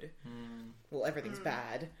good. Well, everything's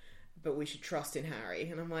bad, but we should trust in Harry.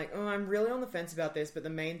 And I'm like, oh, I'm really on the fence about this, but the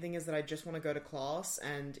main thing is that I just want to go to class,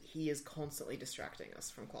 and he is constantly distracting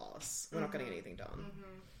us from class. We're not getting anything done.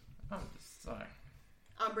 I'm just sorry.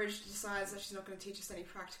 Umbridge decides that she's not going to teach us any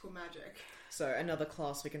practical magic. So another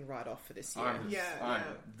class we can write off for this year. I'm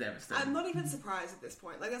devastated. I'm not even surprised at this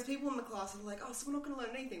point. Like, there's people in the class who are like, oh, so we're not going to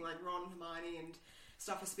learn anything. Like, Ron, Hermione, and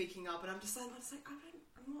stuff are speaking up. And I'm just like,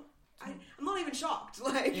 I'm not even shocked.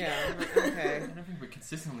 Like, Yeah, I'm like, okay. I don't think we're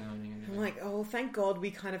consistently learning anything. I'm like, oh, thank God we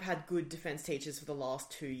kind of had good defense teachers for the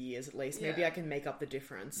last 2 years at least. Maybe Yeah. I can make up the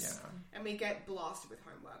difference. Yeah. and we get blasted with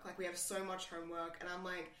homework. Like, we have so much homework. And I'm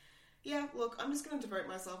like, yeah, look, I'm just going to devote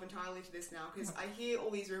myself entirely to this now. Because I hear all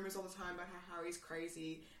these rumours all the time about how Harry's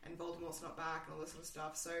crazy and Voldemort's not back and all this sort of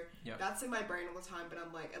stuff. So Yep. that's in my brain all the time. But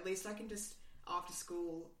I'm like, at least I can just, after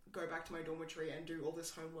school, go back to my dormitory and do all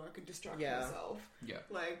this homework and distract myself. Yeah.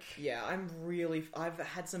 Like, Yeah, I've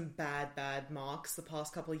had some bad marks the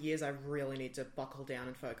past couple of years. I really need to buckle down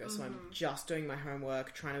and focus. So I'm just doing my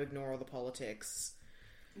homework, trying to ignore all the politics.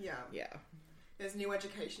 yeah. Yeah. There's new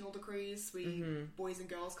educational decrees. We, boys and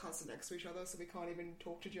girls, can't sit next to each other, so we can't even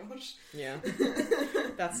talk to Josh. Yeah.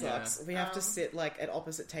 That sucks. We have to sit, like, at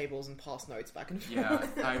opposite tables and pass notes back and forth.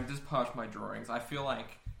 Yeah, I just passed my drawings. I feel like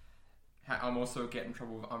I'm also getting in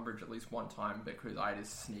trouble with Umbridge at least one time because I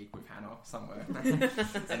just sneak with Hannah somewhere.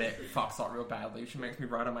 And it fucks up real badly. She makes me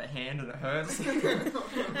write on my hand and it hurts.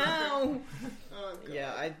 Ow! Oh, God.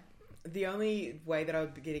 Yeah, the only way that I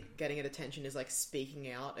would be getting at attention is, like, speaking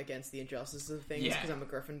out against the injustices of things Yeah. because I'm a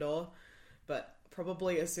Gryffindor. But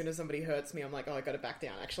probably as soon as somebody hurts me, I'm like, oh, I gotta back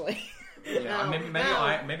down, actually. Yeah,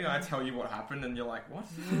 Ow. maybe I tell you what happened and you're like, what?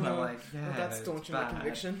 And I'm like, yeah, Well, that's it's staunching my bad.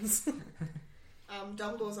 convictions.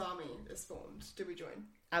 Dumbledore's army is formed. Do we join?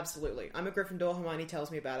 Absolutely. I'm a Gryffindor. Hermione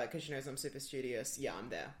tells me about it because she knows I'm super studious. Yeah, I'm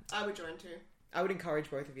there. I would join too. I would encourage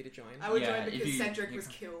both of you to join. I would Yeah, join if because you- Cedric you- was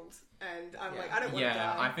killed, and I'm Yeah. like, I don't want to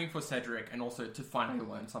Yeah, I die. think for Cedric and also to finally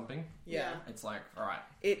learn something, Yeah. it's like, alright.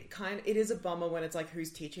 It is a bummer when it's like, who's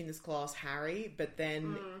teaching this class? Harry. But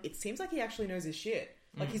then it seems like he actually knows his shit.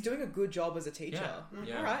 Like, he's doing a good job as a teacher.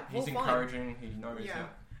 Yeah. All right, He's well, fine. encouraging, he knows Yeah. it.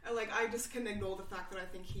 And, like, I just can ignore the fact that I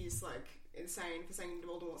think he's, like, insane for saying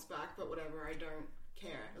Voldemort's back, but whatever, I don't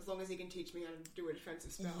care. As long as he can teach me how to do a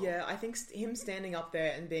defensive spell. Yeah, I think him standing up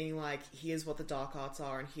there and being like, here's what the dark arts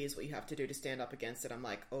are and here's what you have to do to stand up against it, I'm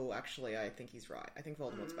like, oh, actually, I think he's right. I think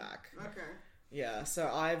Voldemort's back. Okay. Yeah, so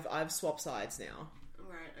I've swapped sides now.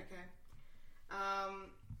 Right, okay.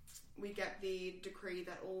 We get the decree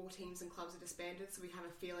that all teams and clubs are disbanded, so we have a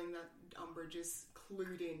feeling that Umbridge is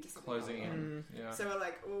clued in to something Closing going on. in. Yeah. So we're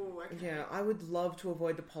like, oh, okay. Yeah, I would love to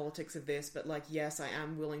avoid the politics of this, but, like, yes, I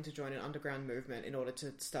am willing to join an underground movement in order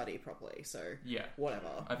to study properly, so Yeah.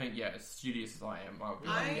 whatever. I think, yeah, as studious as I am, I would be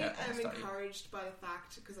I like, yeah, I'll am study. encouraged by the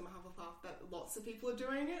fact, because I'm a Hufflepuff, that lots of people are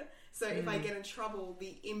doing it. So if I get in trouble,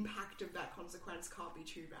 the impact of that consequence can't be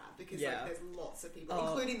too bad, because Yeah. like there's lots of people, Oh.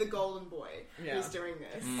 including the Golden Boy, Yeah. who's doing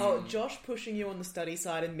this. Oh, Josh pushing you on the study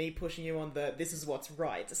side and me pushing you on the this is what's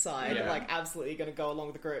right side. Yeah. Like, absolutely going to go along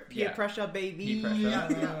with the group. Peer Yeah. pressure, baby. Peer pressure.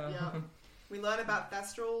 Yeah. We learn about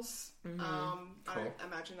Thestrals. I Cool. don't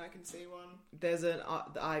imagine I can see one. There's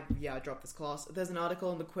I dropped this class. There's an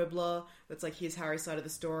article in the Quibbler that's like, here's Harry's side of the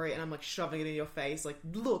story, and I'm like shoving it in your face, like,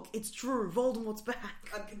 look, it's true, Voldemort's back.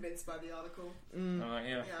 I'm convinced by the article. I'm like,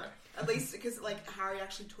 yeah. Yeah, at least because like Harry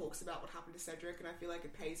actually talks about what happened to Cedric, and I feel like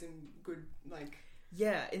it pays him good. Like,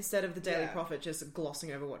 Yeah, instead of the Daily Yeah. Prophet just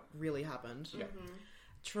glossing over what really happened. Yeah.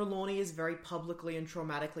 Trelawney is very publicly and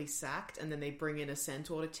traumatically sacked, and then they bring in a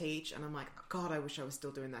centaur to teach, and I'm like, God, I wish I was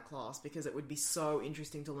still doing that class, because it would be so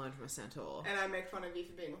interesting to learn from a centaur. and I make fun of you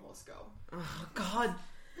for being a horse girl. Oh, God,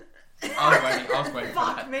 I was waiting for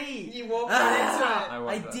fuck that. me! You walked right into it. I I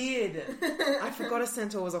was did. I forgot a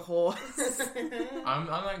centaur was a horse. I'm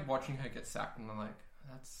like watching her get sacked and I'm like,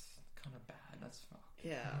 that's kind of bad. That's fucked.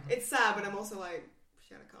 Yeah. It's sad, but I'm also like,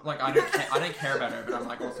 shut up. Like, I don't care about her, but I'm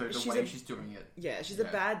like, also the way she's doing it. Yeah, she's a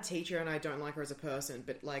bad teacher, and I don't like her as a person,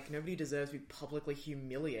 but, like, nobody deserves to be publicly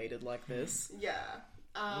humiliated like this. Yeah.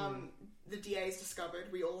 The DA's discovered.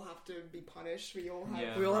 We all have to be punished. We all have.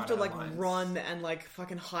 Yeah. We all have to, Right like, out of lines. run and, like,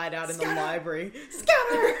 fucking hide out in the Scatter! library.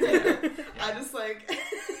 Scatter! I just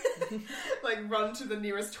like run to the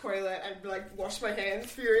nearest toilet and like wash my hands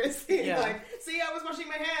furiously. Yeah. Like, see, I was washing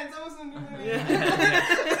my hands. I wasn't.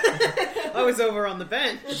 I was over on the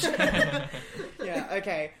bench. Yeah,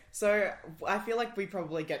 okay. So, I feel like we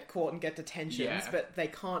probably get caught and get detentions, Yeah. but they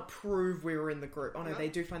can't prove we were in the group. Oh no, No. they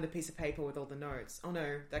do find the piece of paper with all the notes. Oh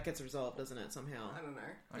no, that gets resolved, doesn't it, somehow? I don't know.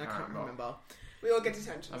 I can't remember. We all get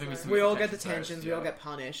detention. I think we so- still- We all get Detentions detentions, first, we all yeah. get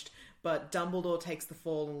punished, but Dumbledore takes the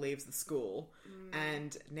fall and leaves the school.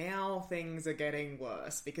 And now things are getting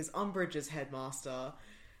worse, because Umbridge is headmaster,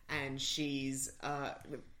 and she's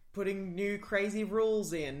putting new crazy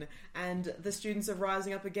rules in, and the students are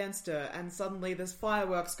rising up against her, and suddenly there's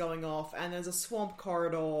fireworks going off, and there's a swamp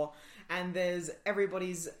corridor, and there's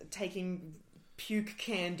everybody's taking puke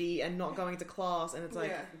candy and not going to class, and it's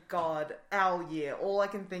like, God, our year. All I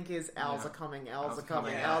can think is owls are coming, owls are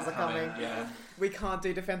coming, owls are coming. Yeah. We can't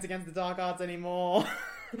do Defense Against the Dark Arts anymore.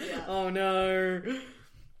 Yeah. Oh no.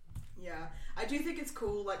 Yeah, I do think it's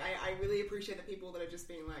cool. Like, I really appreciate the people that are just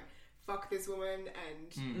being like, fuck this woman,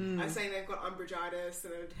 and are saying they've got umbragitis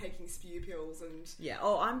and are taking spew pills and... Yeah,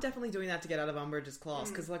 I'm definitely doing that to get out of Umbridge's class,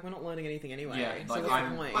 because, like, we're not learning anything anyway. Yeah, so like, what's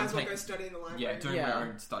the point? Might as well go study in the library. Yeah, doing my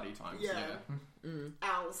own study times. Yeah.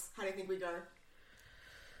 Owls, how do you think we go?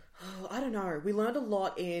 Oh, I don't know. We learned a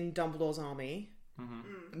lot in Dumbledore's army.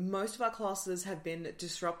 Most of our classes have been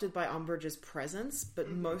disrupted by Umbridge's presence,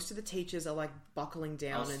 but most of the teachers are like buckling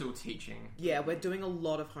down. I was and still teaching. Yeah, we're doing a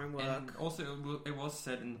lot of homework. And also, it was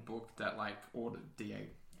said in the book that like all the DA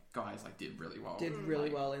guys like did really well. Did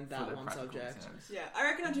really well in for that the one practical subject. exams. Yeah, I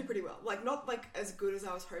reckon I do pretty well. Like, not like as good as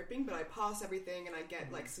I was hoping, but I pass everything and I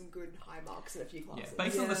get like some good high marks in a few Yeah, classes.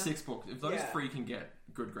 based on the 6 book, if those 3 can get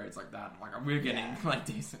good grades like that, like we're getting like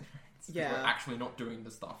decent grades. Yeah. We're actually not doing the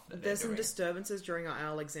stuff that There's they're some doing. disturbances during our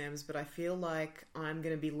OWL exams, but I feel like I'm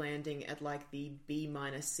going to be landing at like the B-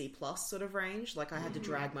 C+ sort of range. Like I had to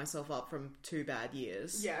drag myself up from 2 bad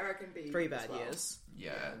years. Yeah, I reckon B. 3 as bad well. years.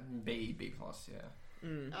 Yeah, B+, yeah.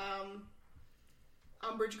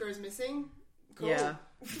 Umbridge goes missing. Cool. Yeah.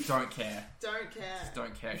 Don't care. Don't care. Just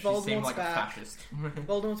don't care. She Voldemort's seemed like back. a fascist.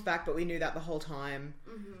 Voldemort's back, but we knew that the whole time.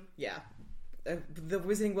 Yeah. The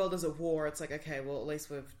Wizarding World is at war. It's like, okay, well, at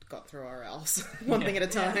least we've got through our else. One thing at a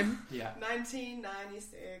time. Yeah.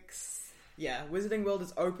 1996. Yeah, Wizarding World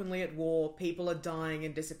is openly at war. People are dying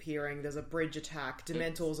and disappearing. There's a bridge attack.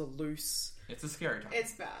 Dementors are loose. It's a scary time.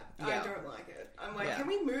 It's bad. Yeah. I don't like it. I'm like, Yeah. can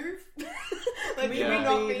we move? like, Can we Yeah.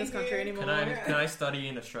 not be in this country anymore? Can I study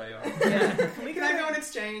in Australia? Yeah. Can I go on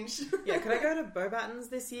exchange? Yeah, could I go to Beauxbatons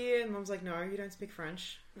this year? And Mum's like, no, you don't speak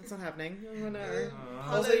French. That's not happening. Oh, no.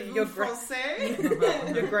 Also, Parlez-vous your,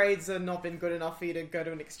 français? your grades have not been good enough for you to go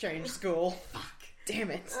to an exchange school. Fuck.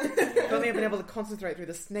 Damn it. If only I've been able to concentrate through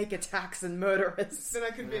the snake attacks and murderers. Then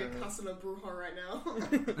I could be a customer Brujo right now.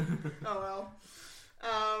 Oh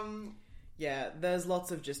well. Yeah, there's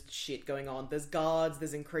lots of just shit going on. There's guards,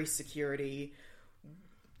 there's increased security.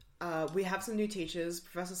 We have some new teachers,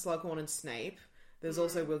 Professor Slughorn and Snape. There's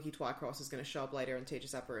also Wilkie Twycross who's going to show up later and teach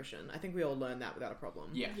us apparition. I think we all learned that without a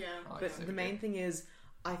problem. Yeah. Yeah. I But see. the main thing is,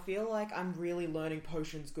 I feel like I'm really learning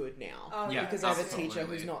potions good now. Oh, Yeah, because I have a absolutely. teacher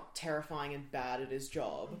who's not terrifying and bad at his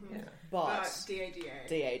job. Yeah. But DADA.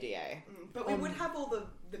 DADA. But we would have all the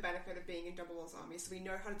benefit of being in Dumbledore's army, so we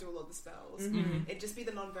know how to do a lot of the spells. It'd just be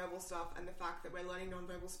the non-verbal stuff and the fact that we're learning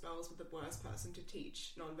non-verbal spells with the worst person to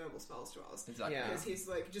teach non-verbal spells to us. Exactly. Yeah. Because he's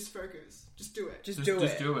like, just focus, just do it. Just Just do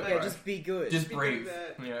it. do it, Yeah, right. just be good. Just be breathe. good at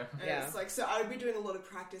it. Yeah. And Yeah. it's like, so I would be doing a lot of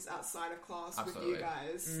practice outside of class with you Absolutely.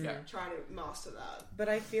 guys, Yeah. trying to master that. But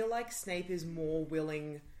I feel like Snape is more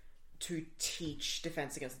willing to teach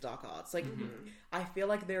Defense Against the Dark Arts. Like, I feel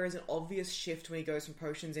like there is an obvious shift when he goes from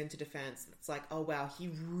potions into defense. It's like, oh wow, he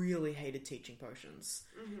really hated teaching potions.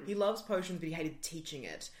 He loves potions, but he hated teaching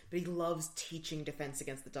it. But he loves teaching Defense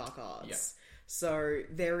Against the Dark Arts. Yeah. So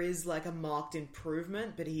there is like a marked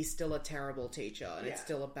improvement, but he's still a terrible teacher, and it's Yeah.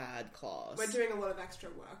 still a bad class. We're doing a lot of extra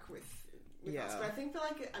work with Yeah. us, but I feel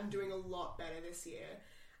like I'm doing a lot better this year.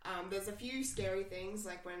 There's a few scary things,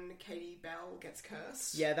 like when Katie Bell gets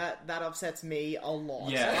cursed. Yeah, that upsets me a lot.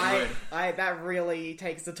 Yeah, it I that really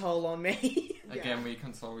takes a toll on me. Again, we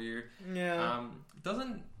console you. Yeah.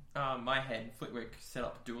 Doesn't my head Flitwick set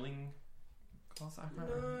up dueling class? I don't know.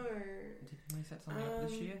 No. Did we set something up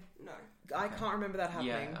this year? No. I can't remember that happening,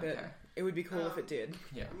 Yeah, but okay. it would be cool if it did.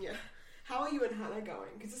 Yeah. Yeah. How are you and Hannah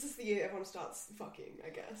going? Because this is the year everyone starts fucking, I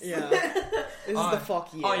guess. Yeah. This is the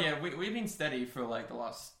fuck year. Oh yeah, we've been steady for like the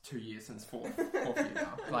last 2 years since fourth year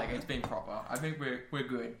now. Like it's been proper. I think we're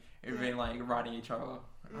good. We've been like writing each other.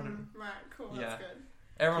 I don't know. Right, cool, Yeah. that's good.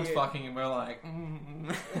 Everyone's Cute. fucking and we're like.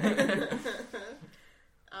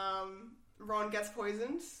 Ron gets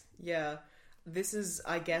poisoned. Yeah. This is,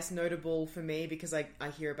 I guess, notable for me because I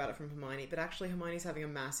hear about it from Hermione, but actually Hermione's having a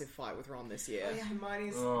massive fight with Ron this year. Oh yeah,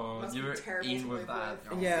 Hermione's Oh, must be you're terrible in to with live that.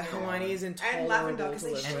 with. Oh, Yeah, God. Hermione is And intolerable Lavender, to because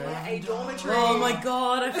they live share with. a dormitory. Oh my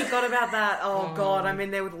god, I forgot about that. Oh god, I'm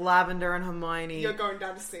in there with Lavender and Hermione. You're going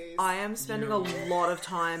down to C's. I am spending a lot of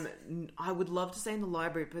time. I would love to stay in the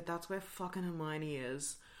library, but that's where fucking Hermione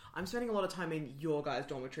is. I'm spending a lot of time in your guys'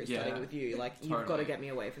 dormitory studying with you. Like, you've got to Totally. get me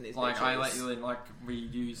away from these Like, bitches. I let you in, like,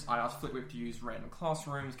 I asked Flitwick to use random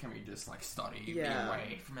classrooms. Can we just, like, study, be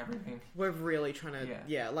away from everything? We're really trying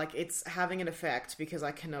to, like, it's having an effect because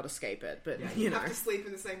I cannot escape it. But, You you know. have to sleep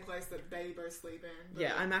in the same place that they both sleep in. But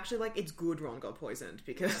Yeah, I'm actually like, it's good Ron got poisoned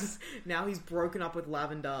because now he's broken up with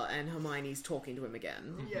Lavender and Hermione's talking to him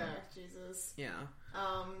again. Yeah, Jesus. Yeah.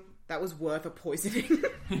 Um, That was worth a poisoning.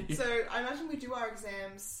 so I imagine we do our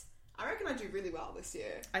exams. I reckon I do really well this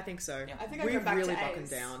year. I think so. I think I We've go back really to buckled A's.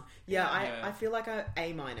 down. Yeah, Yeah. I feel like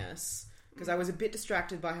A minus because I was a bit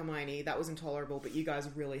distracted by Hermione. That was intolerable, but you guys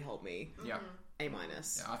really helped me. Yeah. A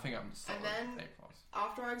minus. Yeah, I think I'm solid. And then- A+.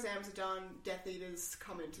 After our exams are done, Death Eaters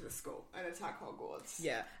come into the school and attack Hogwarts.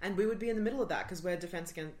 Yeah, and we would be in the middle of that because we're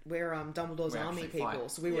we're Dumbledore's We army actually people,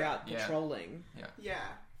 fight. so we were Yeah. out Yeah. patrolling. Yeah,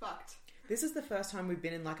 fucked. This is the first time we've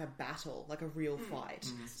been in like a battle, like a real fight.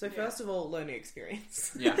 So first of all, learning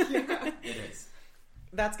experience. Yeah, it is.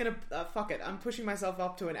 That's gonna fuck it. I'm pushing myself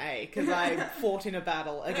up to an A because I fought in a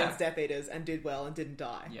battle against Death Eaters and did well and didn't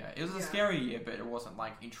die. Yeah, it was a scary year, but it wasn't,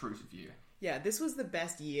 like, intrusive year. Yeah, this was the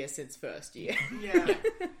best year since first year. Yeah.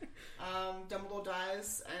 Dumbledore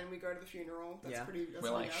dies and we go to the funeral. That's Yeah. pretty... That's We're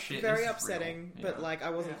all like, we have. shit. Very this is upsetting, real. but Yeah. like I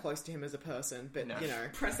wasn't Yeah. close to him as a person. But No. you know,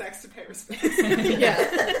 Press X to pay respects.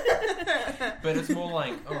 yeah, But it's more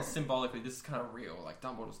like, symbolically, this is kind of real. Like,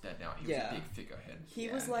 Dumbledore's dead now. He was Yeah. a big figurehead. he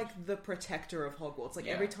was like the protector of Hogwarts. Like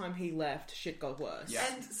Yeah. every time he left, shit got worse. Yeah.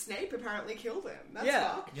 And Snape apparently killed him. That's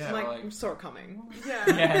yeah. fucked. Yeah, I'm like, like- saw it coming. Yeah.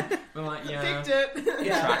 Yeah, but like, yeah. Picked it.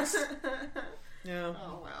 Yeah. Tracks. Yeah.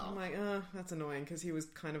 Oh, wow. I'm like, that's annoying because he was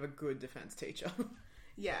kind of a good defense teacher.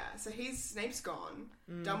 Yeah, so Snape's gone.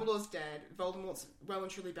 Mm. Dumbledore's dead. Voldemort's well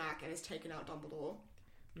and truly back and has taken out Dumbledore.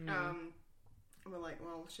 Mm. And we're like,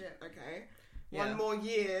 well, shit, okay. Yeah. One more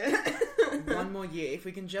year. One more year. If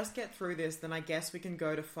we can just get through this, then I guess we can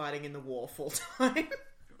go to fighting in the war full time.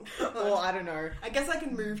 Or I don't know. I guess I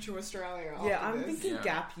can move to Australia after Yeah, I'm this. thinking Yeah.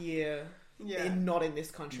 gap year. Yeah. Not in this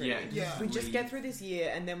country. Yeah, Yeah. We just leave. get through this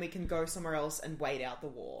year and then we can go somewhere else and wait out the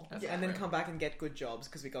war. That's and then right. come back and get good jobs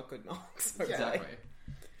because we got good marks. hopefully. Exactly.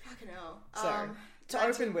 Fucking hell. So, to 19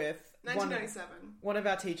 open with, one 1997. of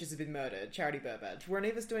our teachers has been murdered, Charity Burbage. Were any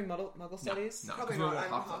of us doing Muggle studies? No, Probably 'cause we're not. all I'm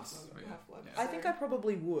Half-Bloods. Half-Blood. I think I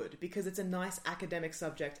probably would because it's a nice academic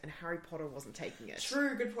subject and Harry Potter wasn't taking it.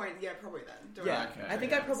 True, good point. Yeah, probably then. Don't Yeah, worry. Okay, I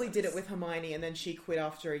think yeah. I probably did it with Hermione and then she quit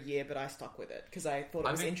after a year, but I stuck with it because I thought it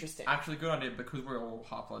I was think interesting. Actually, good idea because we're all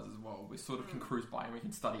Half-Bloods as well. We sort of can cruise by and we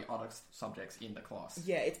can study other subjects in the class.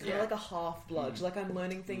 Yeah, it's kind of Yeah. like a half-blood. Like I'm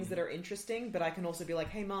learning things that are interesting, but I can also be like,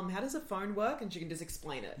 hey mum, how does a phone work? And she can just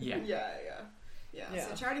explain it. Yeah. Yeah.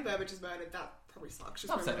 So Charity Burbage is murdered. That probably sucks. She's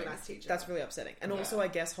probably a really Upsetting. nice teacher. That's really upsetting. And Yeah. also, I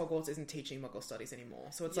guess Hogwarts isn't teaching Muggle studies anymore.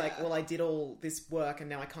 So it's like, Yeah. well, I did all this work and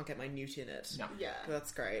now I can't get my newt in it. No. Yeah. So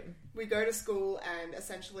that's great. We go to school and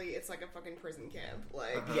essentially it's like a fucking prison camp.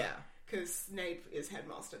 Like, Yeah. because Snape is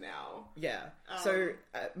headmaster now. Yeah. So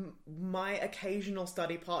my occasional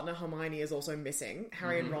study partner, Hermione, is also missing.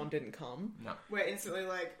 Harry and Ron didn't come. No. We're instantly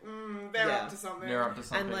like, they're Yeah. up to something. They're up to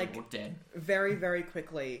something like- or dead. Very, very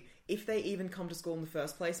quickly, if they even come to school in the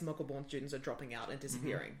first place, Muggle-born students are dropping out and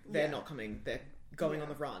disappearing. They're Yeah. not coming. They're going Yeah. on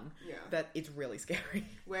the run. Yeah. That it's really scary.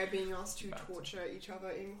 We're being asked to torture each other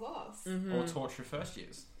in class. Or torture first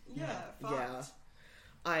years. Yeah, fucked. Yeah.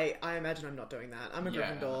 I imagine I'm not doing that. I'm a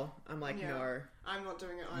Yeah. Gryffindor. I'm like, Yeah. no. I'm not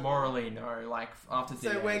doing it either. Morally, no. Like, after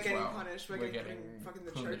So DA we're as getting well, punished. We're getting fucking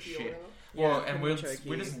the put in chokey or shit. whatever. Well, Yeah, and put in the chokey.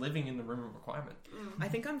 we're just living in the room of requirement. I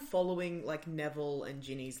think I'm following like Neville and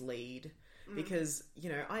Ginny's lead because, you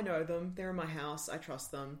know, I know them. They're in my house. I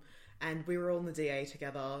trust them. And we were all in the DA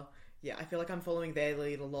together. Yeah, I feel like I'm following their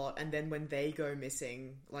lead a lot. And then when they go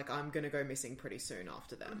missing, like I'm going to go missing pretty soon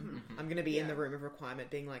after them. I'm going to be in the room of requirement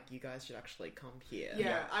being like, you guys should actually come here.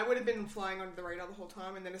 Yeah, I would have been flying under the radar the whole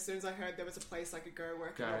time, and then as soon as I heard there was a place I could go where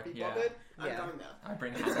I could not be yeah. bothered, I'm Yeah. going there. I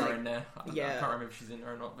bring Hannah in there. I Yeah. can't remember if she's in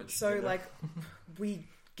there or not. But she's So, in there. like, we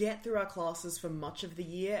get through our classes for much of the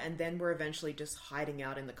year, and then we're eventually just hiding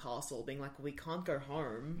out in the castle, being like, we can't go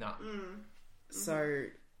home. No. So,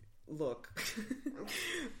 look,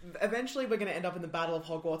 eventually we're going to end up in the Battle of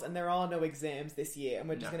Hogwarts, and there are no exams this year, and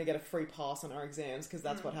we're just No. going to get a free pass on our exams because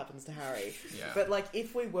that's what happens to Harry. Yeah. But like,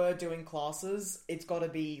 if we were doing classes, it's got to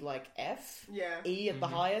be like F, Yeah. E at the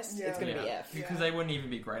highest. Yeah. It's going to Yeah. be F. Because they wouldn't even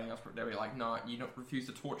be grading us. They'd be like, no, you not refuse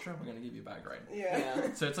to torture, we're going to give you a bad grade. Yeah.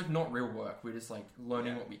 Yeah. So it's like not real work. We're just like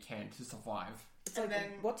learning what we can to survive. It's like, And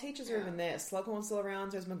then- what teachers are yeah. even there? Slughorn's still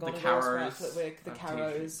around. There's The McGonagall, Carrows, Flitwick, the I'm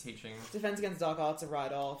Carrows. teaching. Defense Against Dark Arts are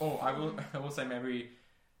right off. Oh, I will say maybe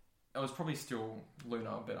it was probably still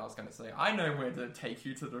Luna, but I was going to say, I know where to take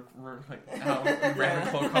you to the room, like,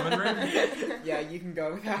 Ravenclaw common room. Yeah, you can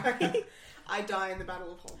go with Harry. I die in the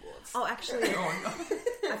Battle of Hogwarts. Oh, actually,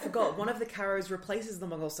 I forgot. One of the Carrows replaces the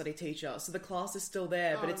Muggle study teacher, so the class is still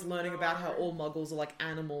there, but it's learning about how all Muggles are like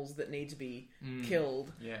animals that need to be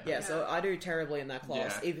killed. Yeah. So I do terribly in that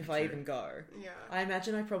class, even if I even go. Yeah. I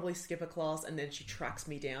imagine I probably skip a class, and then she tracks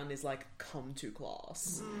me down and is like, come to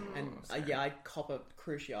class. And I cop a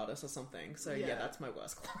Cruciatus or something. So yeah, that's my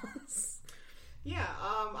worst class. Yeah,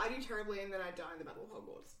 I do terribly and then I die in the Battle of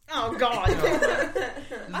Hogwarts. Oh, God.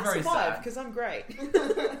 I very survive sad. because I'm great.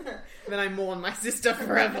 Then I mourn my sister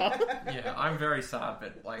forever. Yeah, I'm very sad,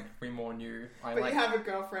 but, like, we mourn you. But you have a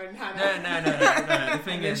girlfriend, Hannah. No. The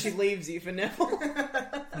thing And then is... she leaves you for Neville.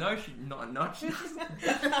 No, she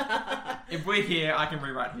if we're here, I can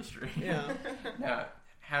rewrite history. Yeah. Now,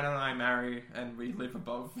 Hannah and I marry, and we live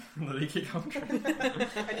above the leaky country.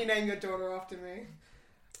 And you name your daughter after me.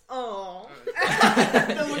 Oh.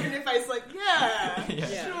 The look in your face like, yeah.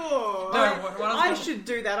 Sure. No, what I should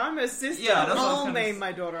do that. I'm her sister. Yeah, that's what I was I'll gonna name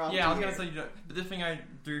my daughter after Yeah, I was you. going to say, you know, but the thing I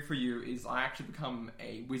do for you is I actually become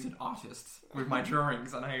a wizard artist with my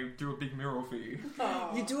drawings, and I do a big mural for you.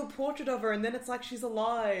 You do a portrait of her, and then it's like she's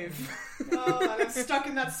alive. Oh, and I'm stuck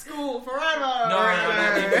in that school forever. No,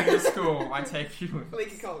 I don't leave you to school. I take you with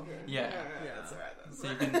Leaky Cauldron. Yeah. That's alright then. So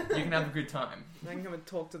you can have a good time. I can come and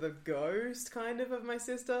talk to the ghost, kind of my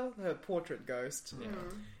sister. Her portrait ghost. Yeah.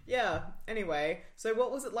 Yeah, anyway. So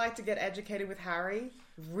what was it like to get educated with Harry?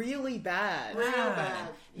 Really bad. Real bad.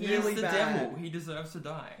 He's Really the bad. devil. He deserves to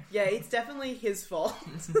die. Yeah, it's definitely his fault.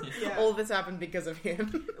 Yeah. All of this happened because of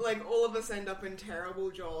him. Like, all of us end up in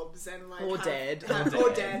terrible jobs and, like... Or dead. Or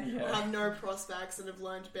dead. Yeah. Or have no prospects and have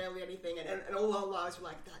learned barely anything. And all our lives were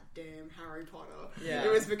like, that damn Harry Potter. Yeah.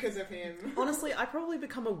 It was because of him. Honestly, I probably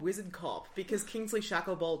become a wizard cop because Kingsley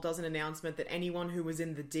Shacklebolt does an announcement that anyone who was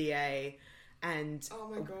in the DA and Oh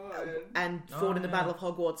my god. and fought in the Battle of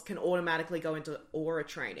Hogwarts can automatically go into Aura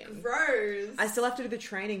training. Rose. I still have to do the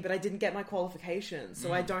training, but I didn't get my qualifications,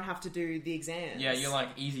 so I don't have to do the exams. Yeah, you're like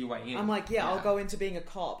easy way in. I'm like, I'll go into being a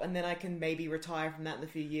cop, and then I can maybe retire from that in a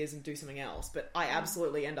few years and do something else. But I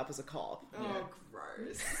absolutely end up as a cop. Oh,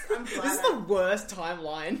 gross. I'm glad. This is the worst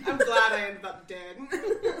timeline. I'm glad I ended up dead.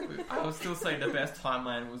 I will still say the best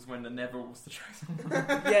timeline was when the Neville was the chosen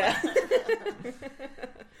one. Yeah.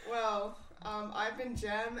 Well, I've been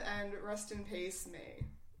Jem, and rest in peace,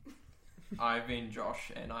 me. I've been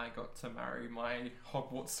Josh, and I got to marry my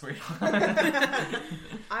Hogwarts sweetheart.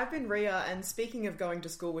 I've been Ria, and speaking of going to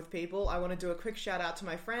school with people, I want to do a quick shout out to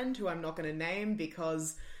my friend, who I'm not going to name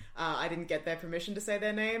because I didn't get their permission to say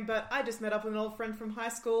their name, but I just met up with an old friend from high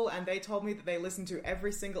school, and they told me that they listen to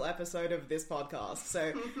every single episode of this podcast.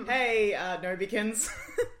 So, hey, Nobikins.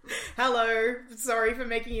 Hello. Sorry for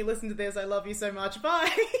making you listen to this. I love you so much.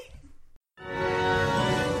 Bye.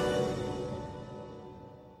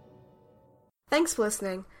 Thanks for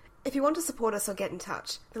listening. If you want to support us or get in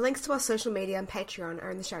touch, the links to our social media and Patreon are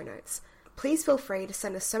in the show notes. Please feel free to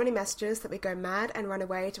send us so many messages that we go mad and run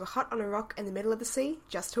away to a hut on a rock in the middle of the sea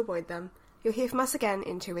just to avoid them. You'll hear from us again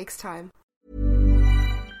in 2 weeks' time.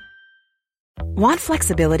 Want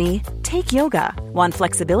flexibility? Take yoga. Want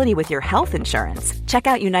flexibility with your health insurance? Check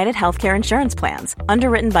out United Healthcare Insurance Plans.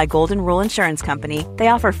 Underwritten by Golden Rule Insurance Company, they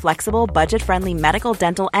offer flexible, budget-friendly medical,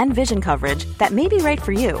 dental, and vision coverage that may be right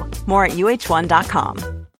for you. More at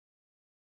UH1.com.